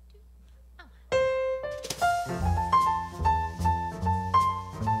 do, oh.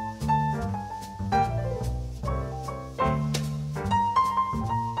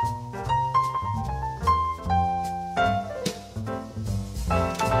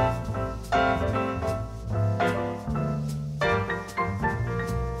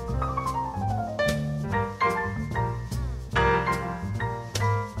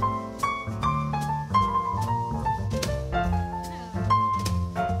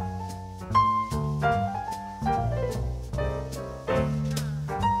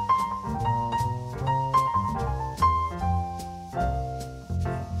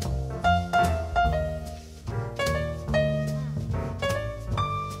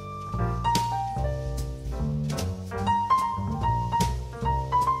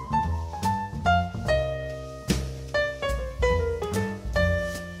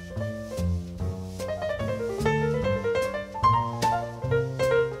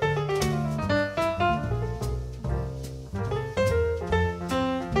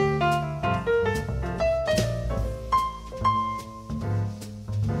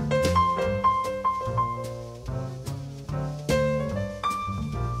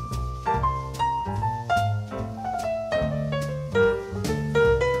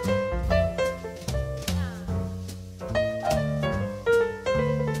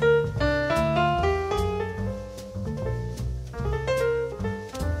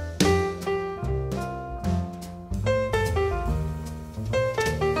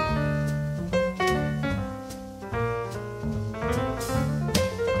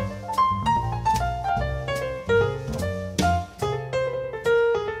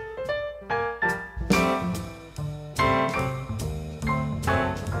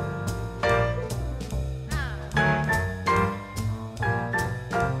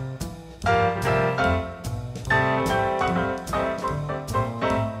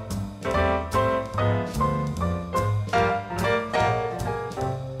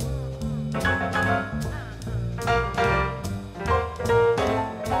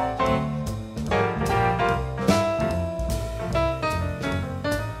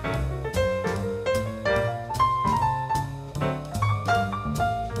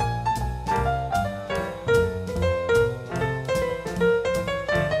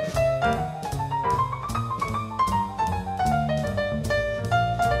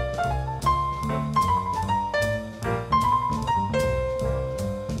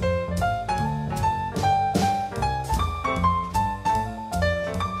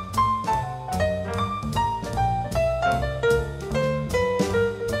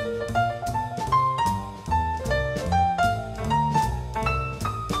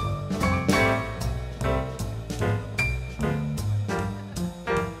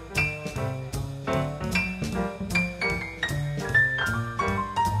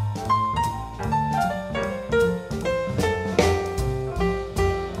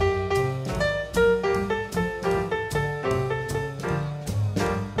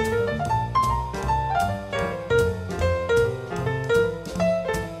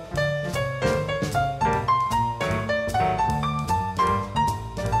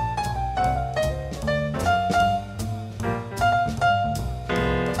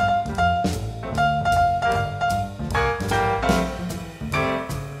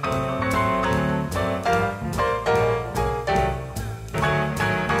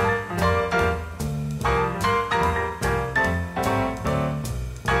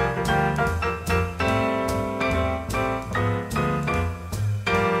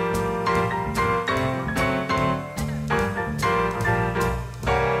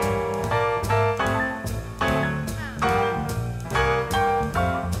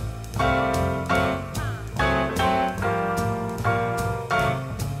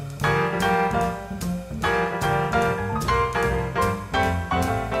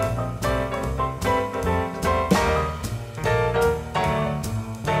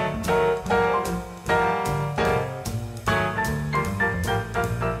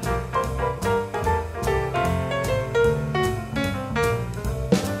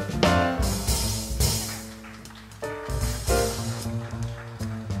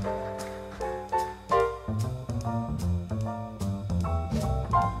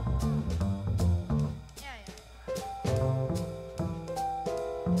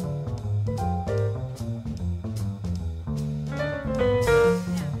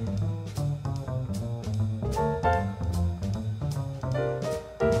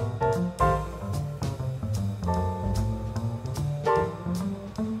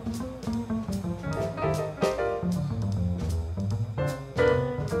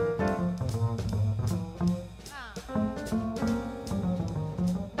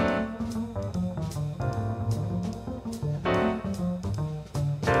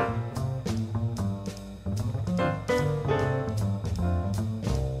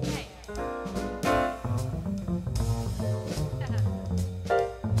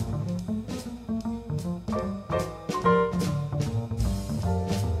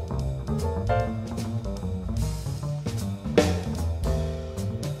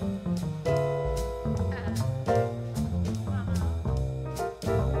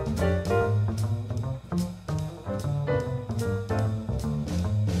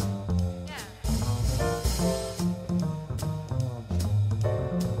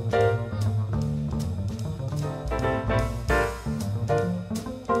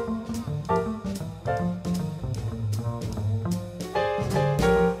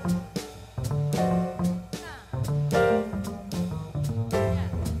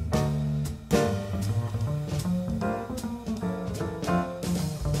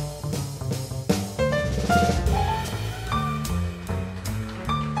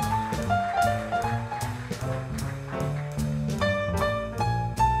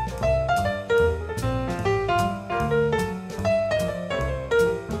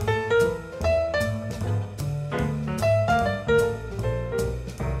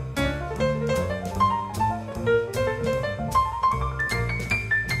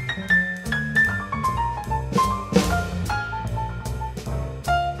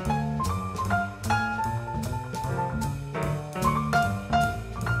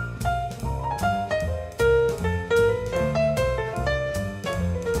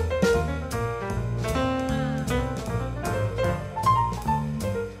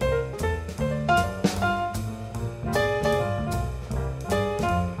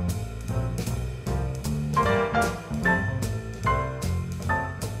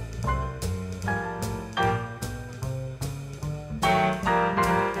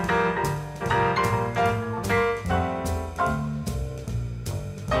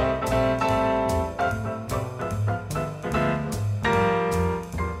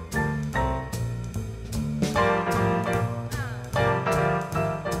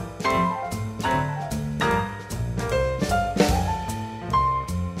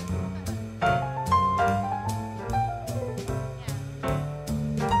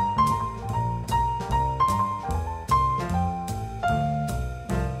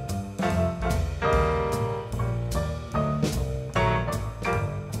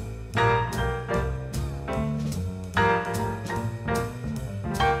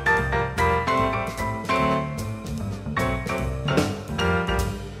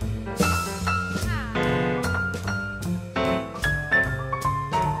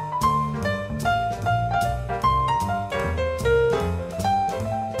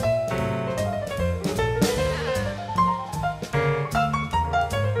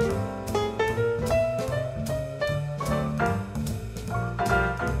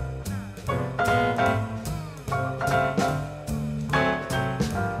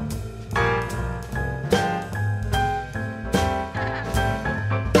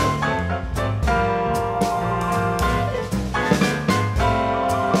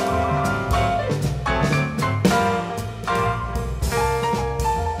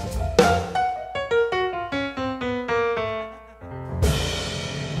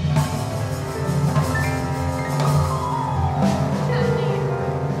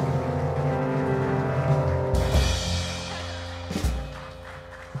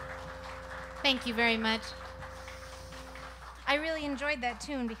 Thank you very much. I really enjoyed that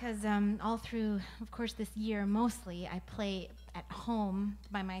tune because all through, of course, this year, mostly, I play at home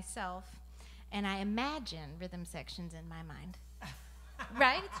by myself, and I imagine rhythm sections in my mind.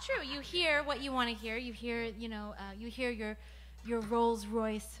 Right? It's true. You hear what you want to hear. You hear, you hear your Rolls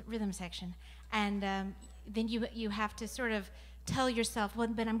Royce rhythm section, and then you have to sort of tell yourself, well,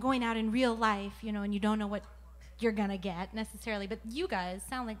 but I'm going out in real life, and you don't know what you're gonna get necessarily. But you guys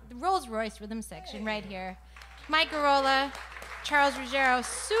sound like the Rolls Royce rhythm section right here. Mike Garola, Charles Ruggiero,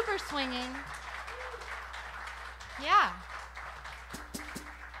 super swinging. Yeah.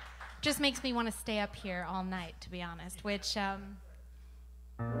 Just makes me want to stay up here all night, to be honest, which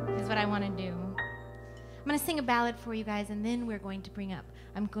is what I want to do. I'm going to sing a ballad for you guys, and then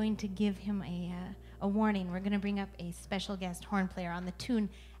I'm going to give him a warning. We're going to bring up a special guest horn player on the tune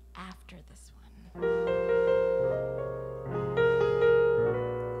after this one.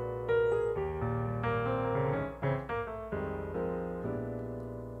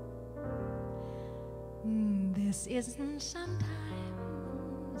 This isn't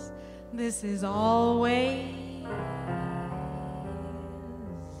sometimes, this is always.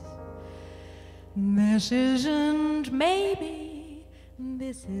 This isn't maybe,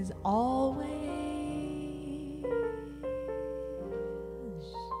 this is always.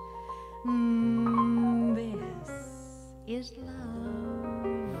 This is love.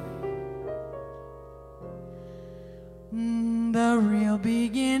 The real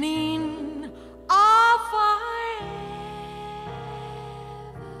beginning of forever.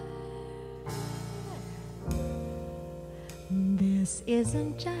 This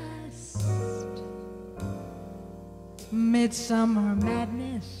isn't just midsummer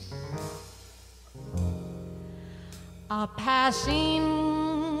madness, a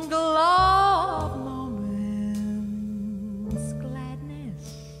passing glow of moments'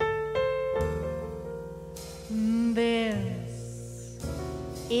 gladness. This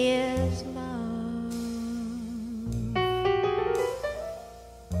is love.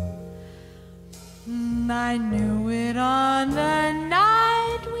 I knew it on the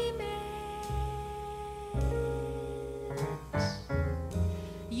night we met.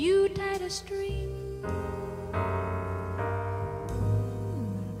 You tied a string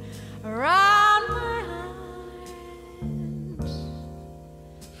around my hands.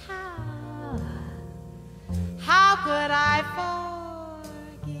 How could I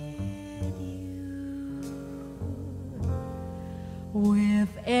forget you? With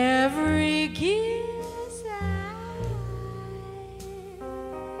every kiss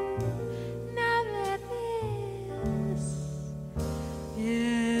now that this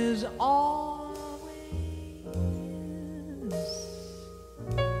is always.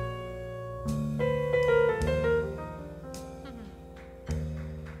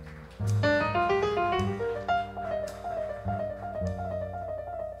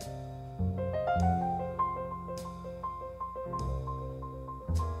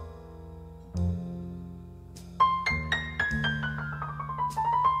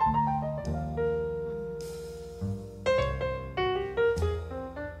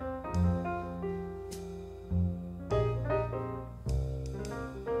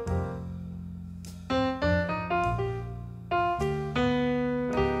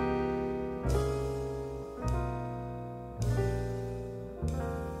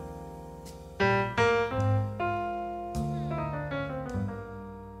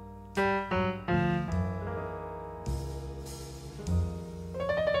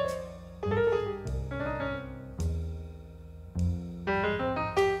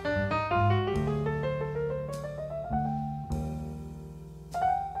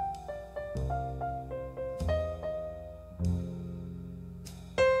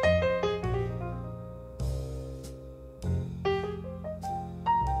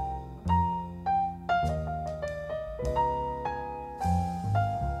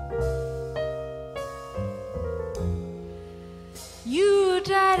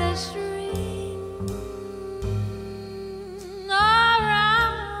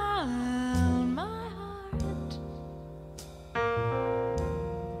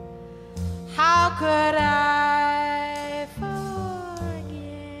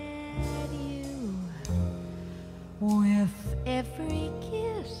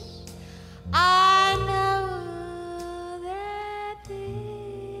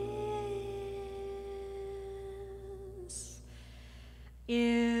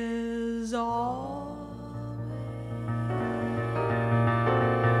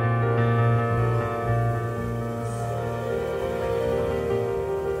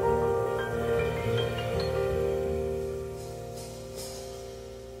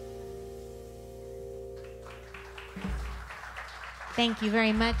 Thank you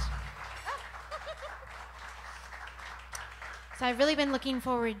very much. So I've really been looking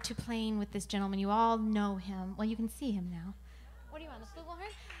forward to playing with this gentleman. You all know him. Well, you can see him now. What are you on, the flugelhorn?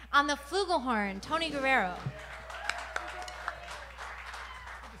 On the flugelhorn, Tony Guerrero.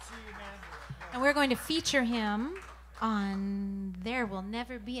 And we're going to feature him on There Will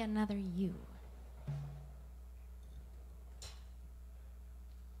Never Be Another You.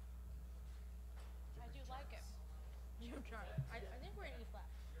 I do like it. You try it. I think we're in E flat.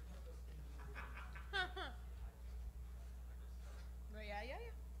 Well, yeah.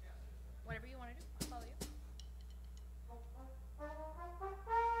 Whatever you want to do, I'll follow you.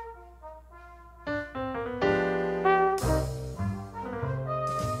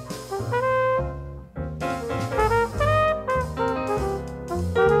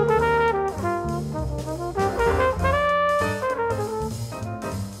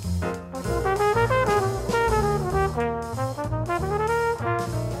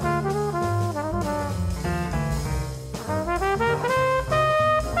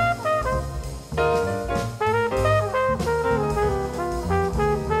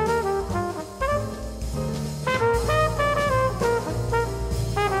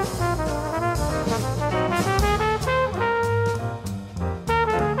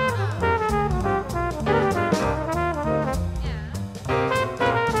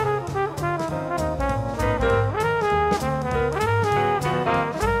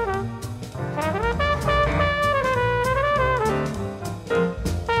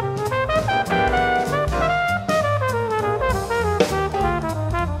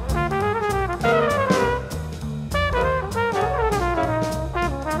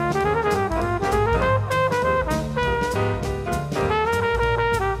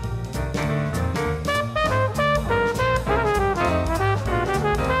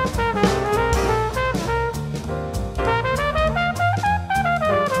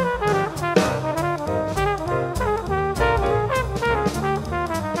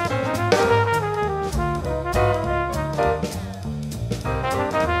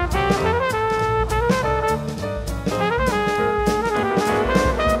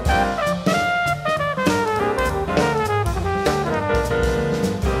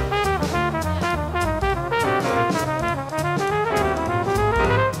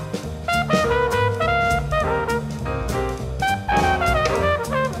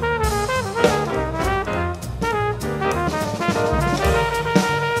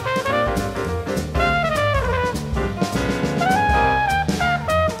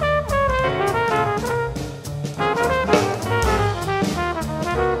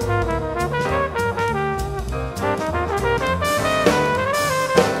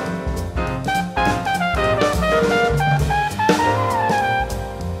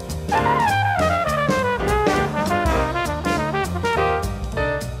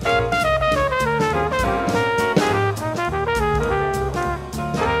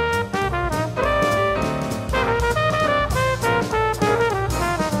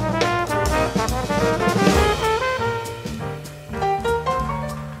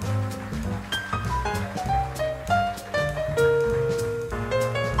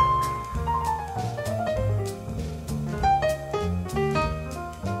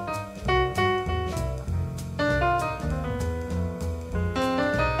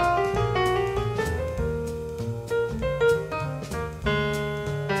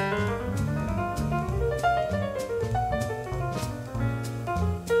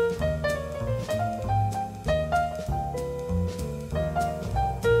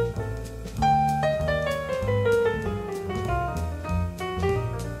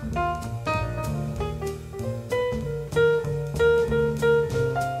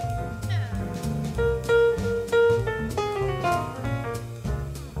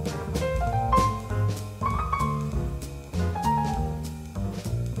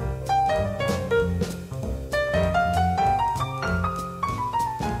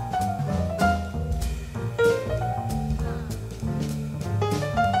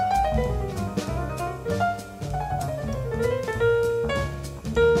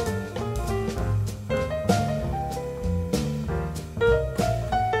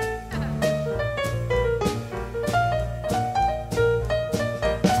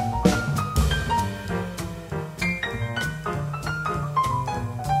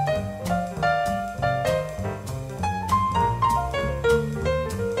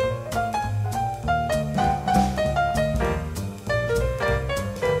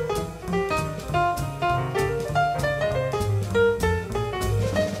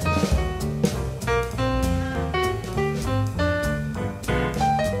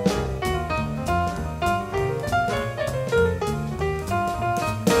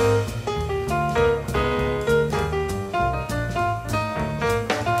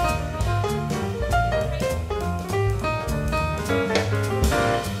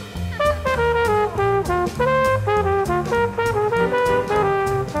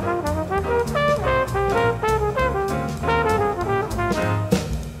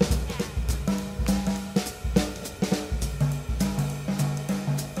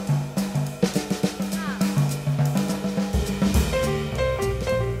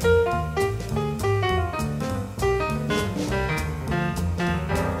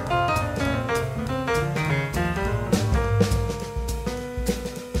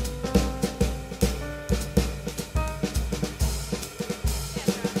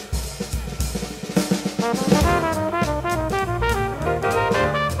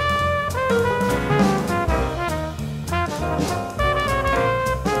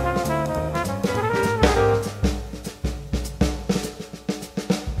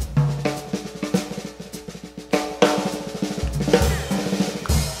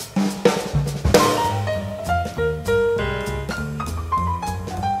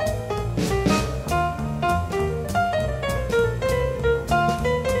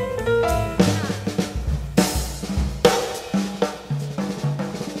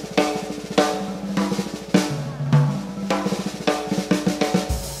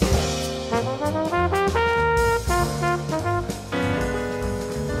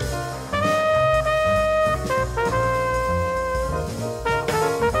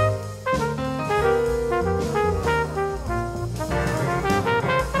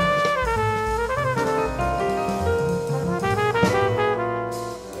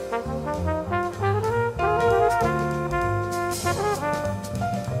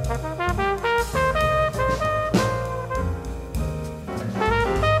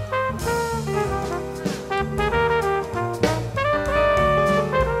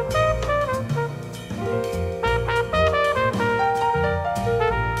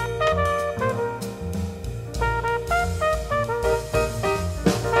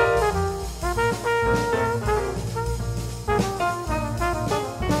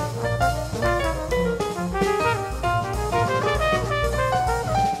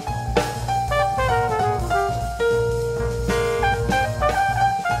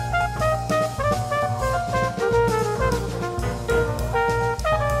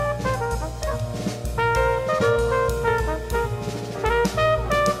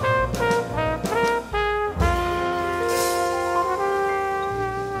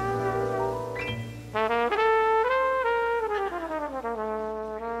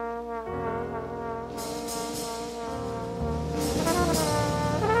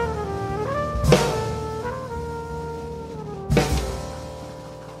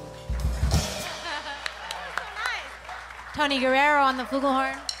 Tony Guerrero on the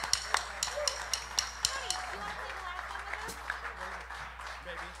flugelhorn.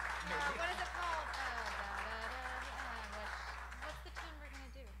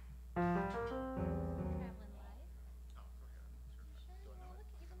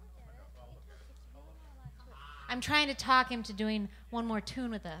 I'm trying to talk him to doing one more tune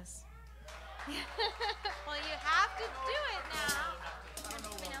with us. Well, you have to do it now.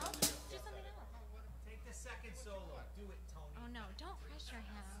 Something else? Do something else. Take the second solo. Do it, Tony. Oh, no. Don't pressure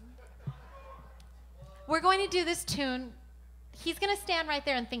him. We're going to do this tune. He's going to stand right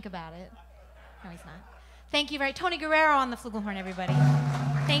there and think about it. No, he's not. Thank you very much. Tony Guerrero on the flugelhorn, everybody.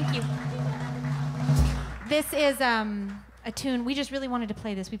 Thank you. This is a tune. We just really wanted to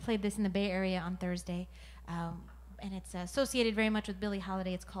play this. We played this in the Bay Area on Thursday. And it's associated very much with Billie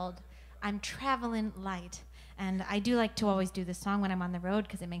Holiday. It's called I'm Travelin' Light. And I do like to always do this song when I'm on the road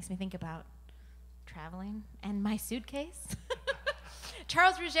because it makes me think about traveling and my suitcase.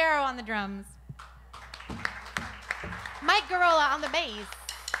 Charles Ruggiero on the drums. Mike Garola on the bass.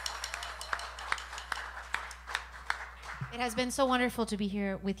 It has been so wonderful to be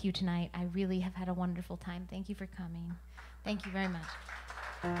here with you tonight. I really have had a wonderful time. Thank you for coming. Thank you very much.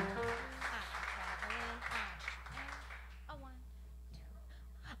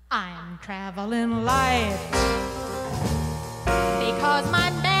 I'm traveling light because my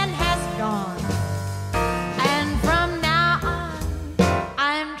man has gone, and from now on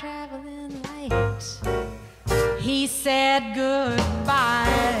I'm traveling light. He said goodbye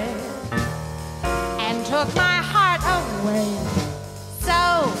and took my heart away,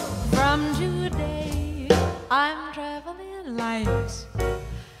 so from today I'm traveling light.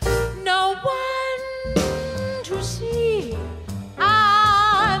 No one to see,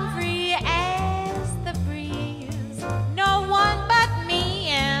 I'm free as the breeze. No one but me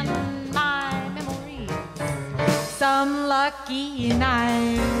and my memories. Some lucky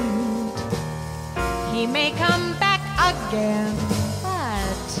night he may come back again,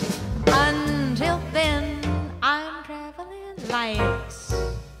 but until then I'm traveling light.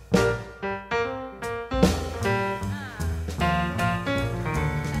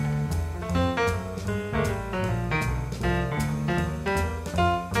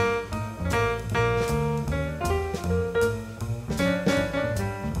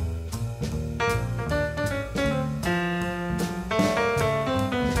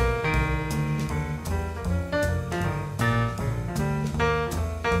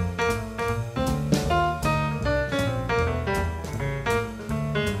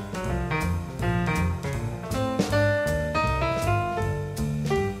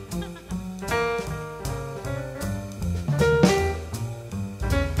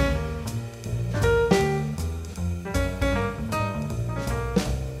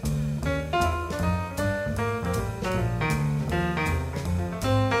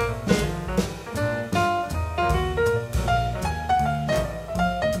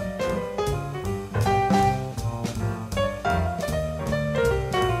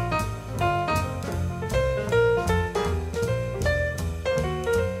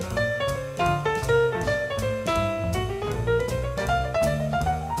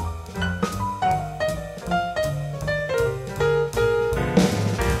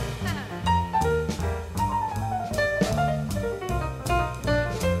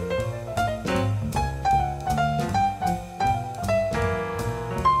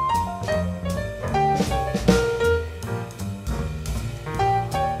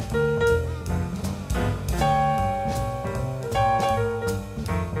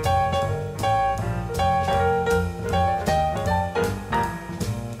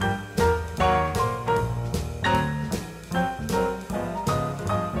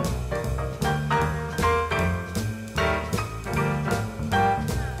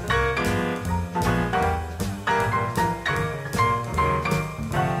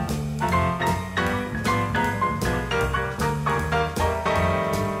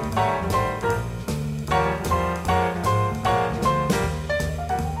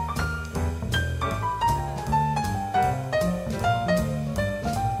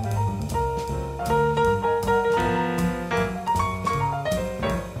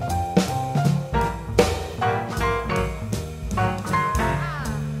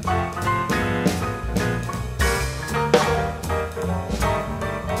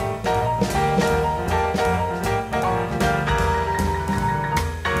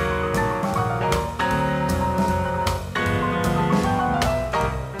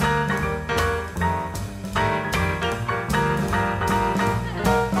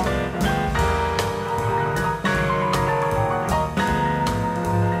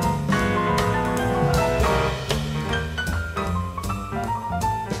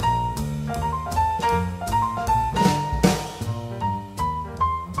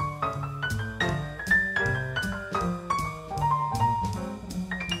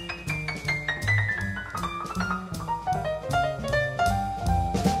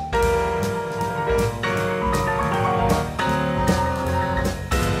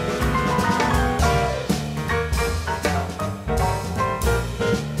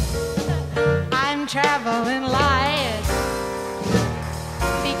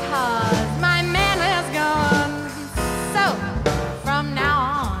 because my man has gone. So from now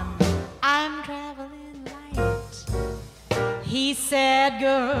on, I'm traveling light. He said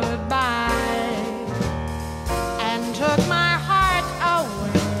goodbye and took my heart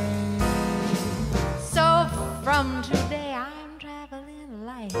away. So from today, I'm traveling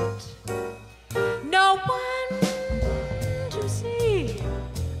light. No one to see.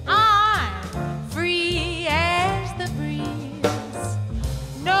 I'm free as the breeze.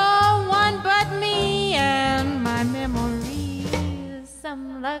 No one but me and my memories.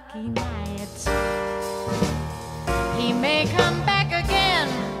 Some lucky night he may come back again,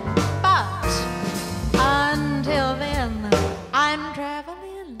 but until then I'm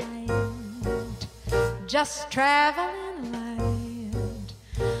traveling light, just traveling light.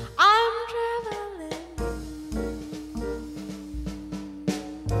 I'm traveling,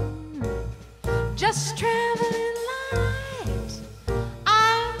 just traveling light.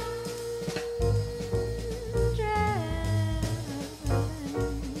 I'm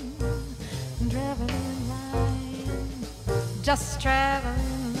traveling light, just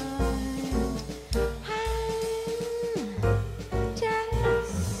traveling light.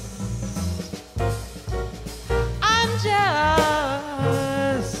 I'm just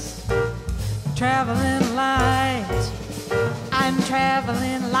traveling light. I'm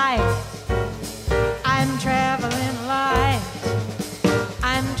traveling light. I'm traveling light.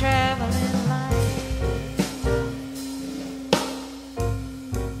 I'm traveling light.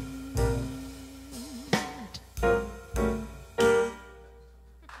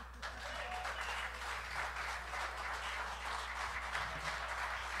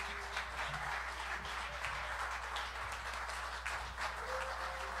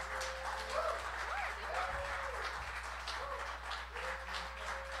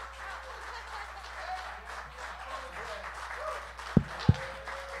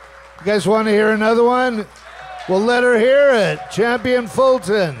 You guys want to hear another one? Well, let her hear it. Champion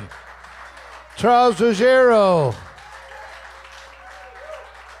Fulton, Charles Ruggiero,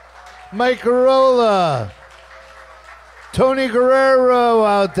 Mike Carolla, Tony Guerrero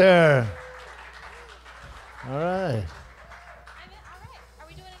out there. All right. Are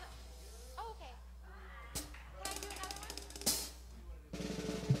we doing it? Oh, okay.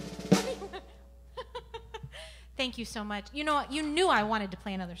 Can I do another one? Thank you so much. You know what? You knew I wanted to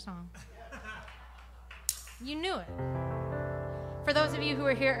play another song. You knew it. For those of you who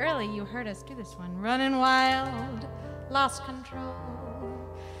were here early, you heard us do this one. Running wild, lost control.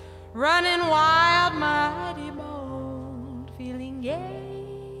 Running wild, mighty bold. Feeling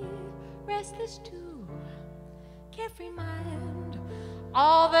gay, restless too. Carefree mind,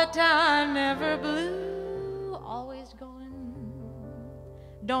 all the time, never blue. Always going,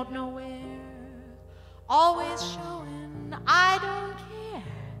 don't know where. Always showing, I don't care.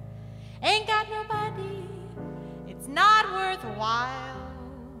 Ain't got nobody, it's not worthwhile.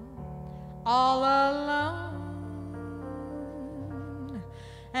 All alone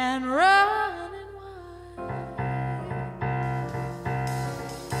and running wild.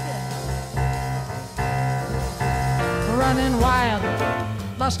 Running wild,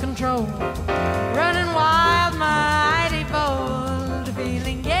 lost control. Running wild, mighty bold.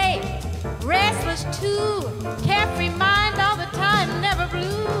 Feeling gay, restless too, carefree mind all the time, never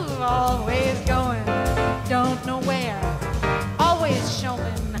blue. Always going, don't know where. Always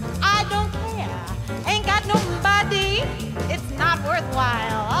showing, I don't care. Ain't got nobody, it's not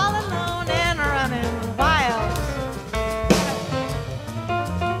worthwhile. All alone and running wild.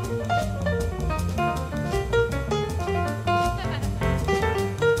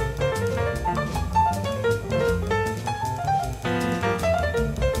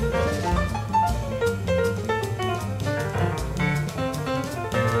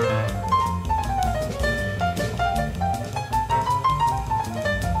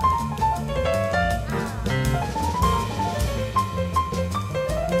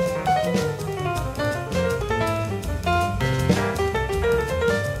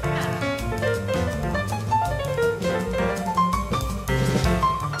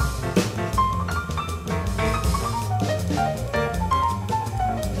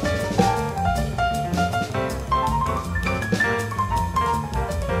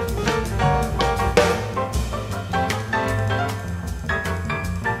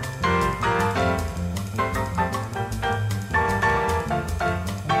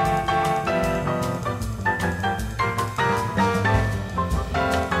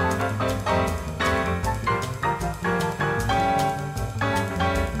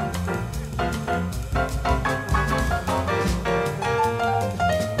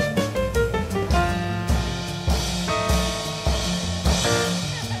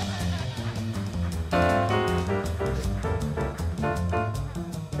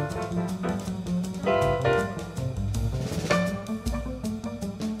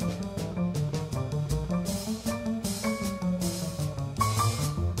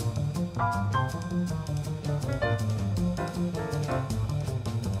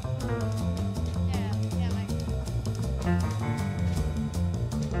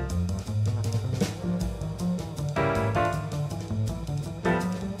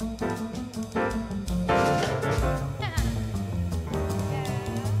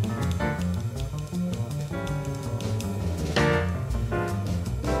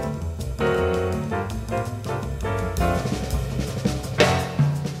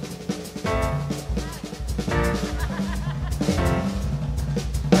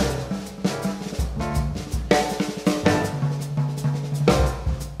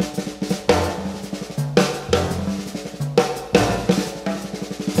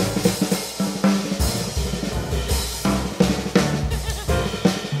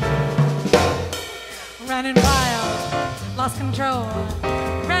 Running wild, lost control.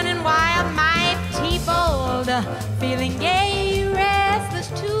 Running wild, mighty bold. Feeling gay, restless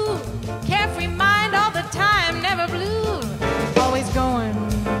too. Carefree mind all the time, never blue. Always going,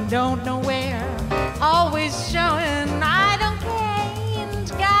 don't know where. Always showing, I don't care. Ain't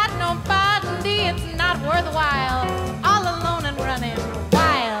got nobody, it's not worthwhile. All alone and running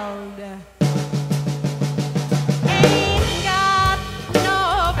wild. Ain't got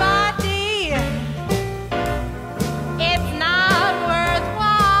nobody. It's not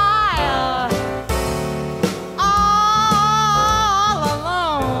worthwhile. All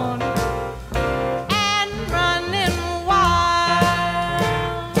alone and running wild.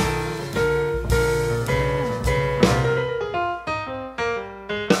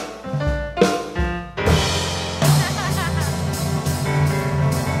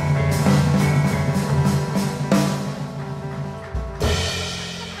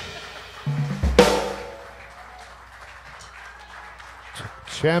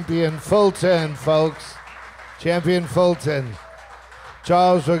 Champion Fulton, folks. Champion Fulton.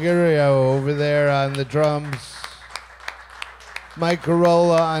 Charles Rogerio over there on the drums. Mike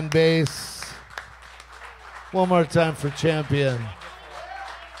Carolla on bass. One more time for Champion.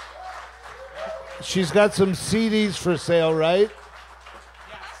 She's got some CDs for sale, right?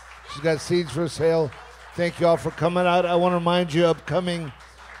 She's got CDs for sale. Thank you all for coming out. I want to remind you, upcoming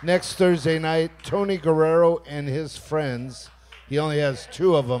next Thursday night, Tony Guerrero and his friends. He only has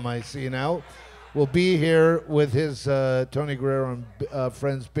two of them, I see now. Will be here with his Tony Guerrero and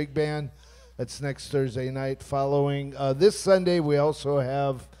Friends Big Band. That's next Thursday night. Following this Sunday, we also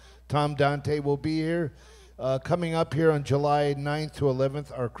have Tom Dante will be here. Coming up here on July 9th to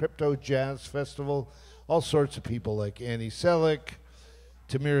 11th, our Crypto Jazz Festival. All sorts of people like Annie Selick,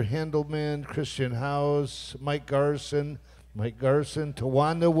 Tamir Handelman, Christian House, Mike Garson,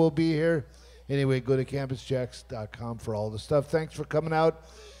 Tawanda will be here. Anyway, go to campusjax.com for all the stuff. Thanks for coming out.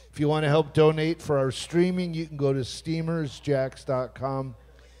 If you want to help donate for our streaming, you can go to steamersjax.com.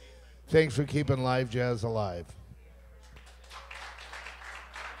 Thanks for keeping live jazz alive.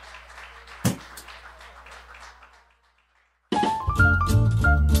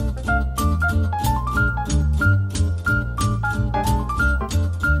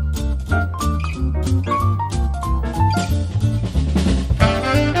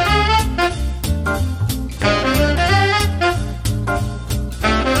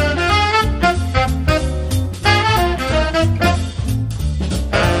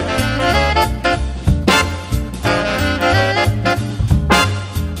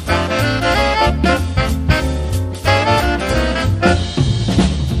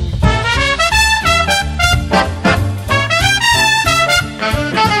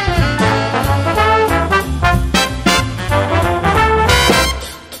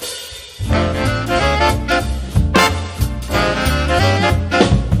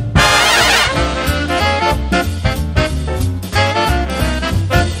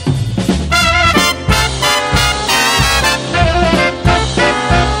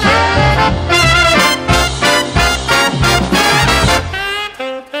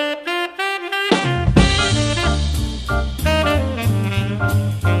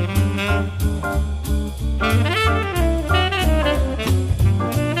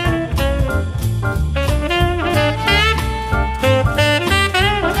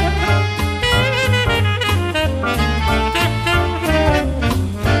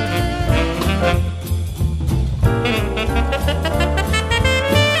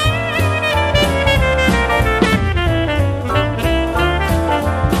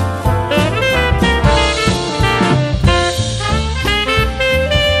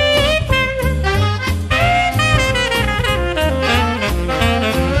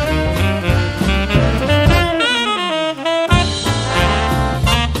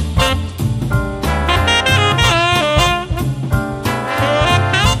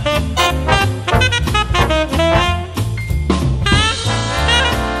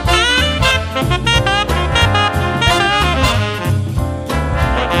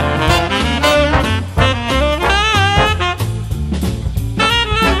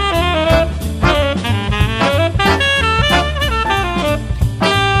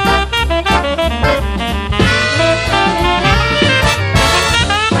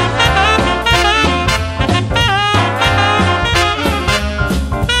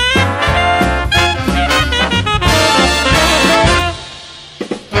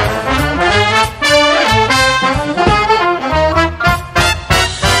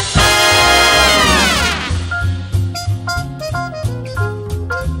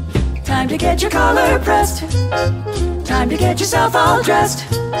 to get your collar pressed. Time to get yourself all dressed.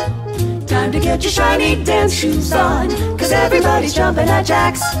 Time to get your shiny dance shoes on, 'cause everybody's jumping at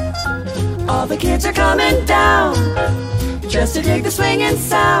JAX. All the kids are coming down just to dig the swinging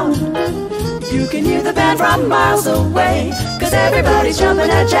sound. You can hear the band from miles away, 'cause everybody's jumping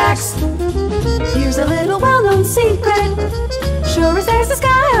at JAX. Here's a little well-known secret, sure as there's the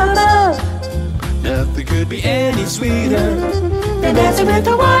sky above. Nothing could be any sweeter than dancing with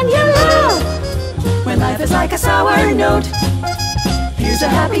the one you love. When life is like a sour note, here's a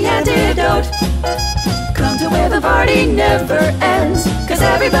happy antidote. Come to where the party never ends, 'cause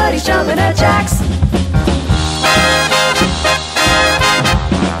everybody's jumping at JAX.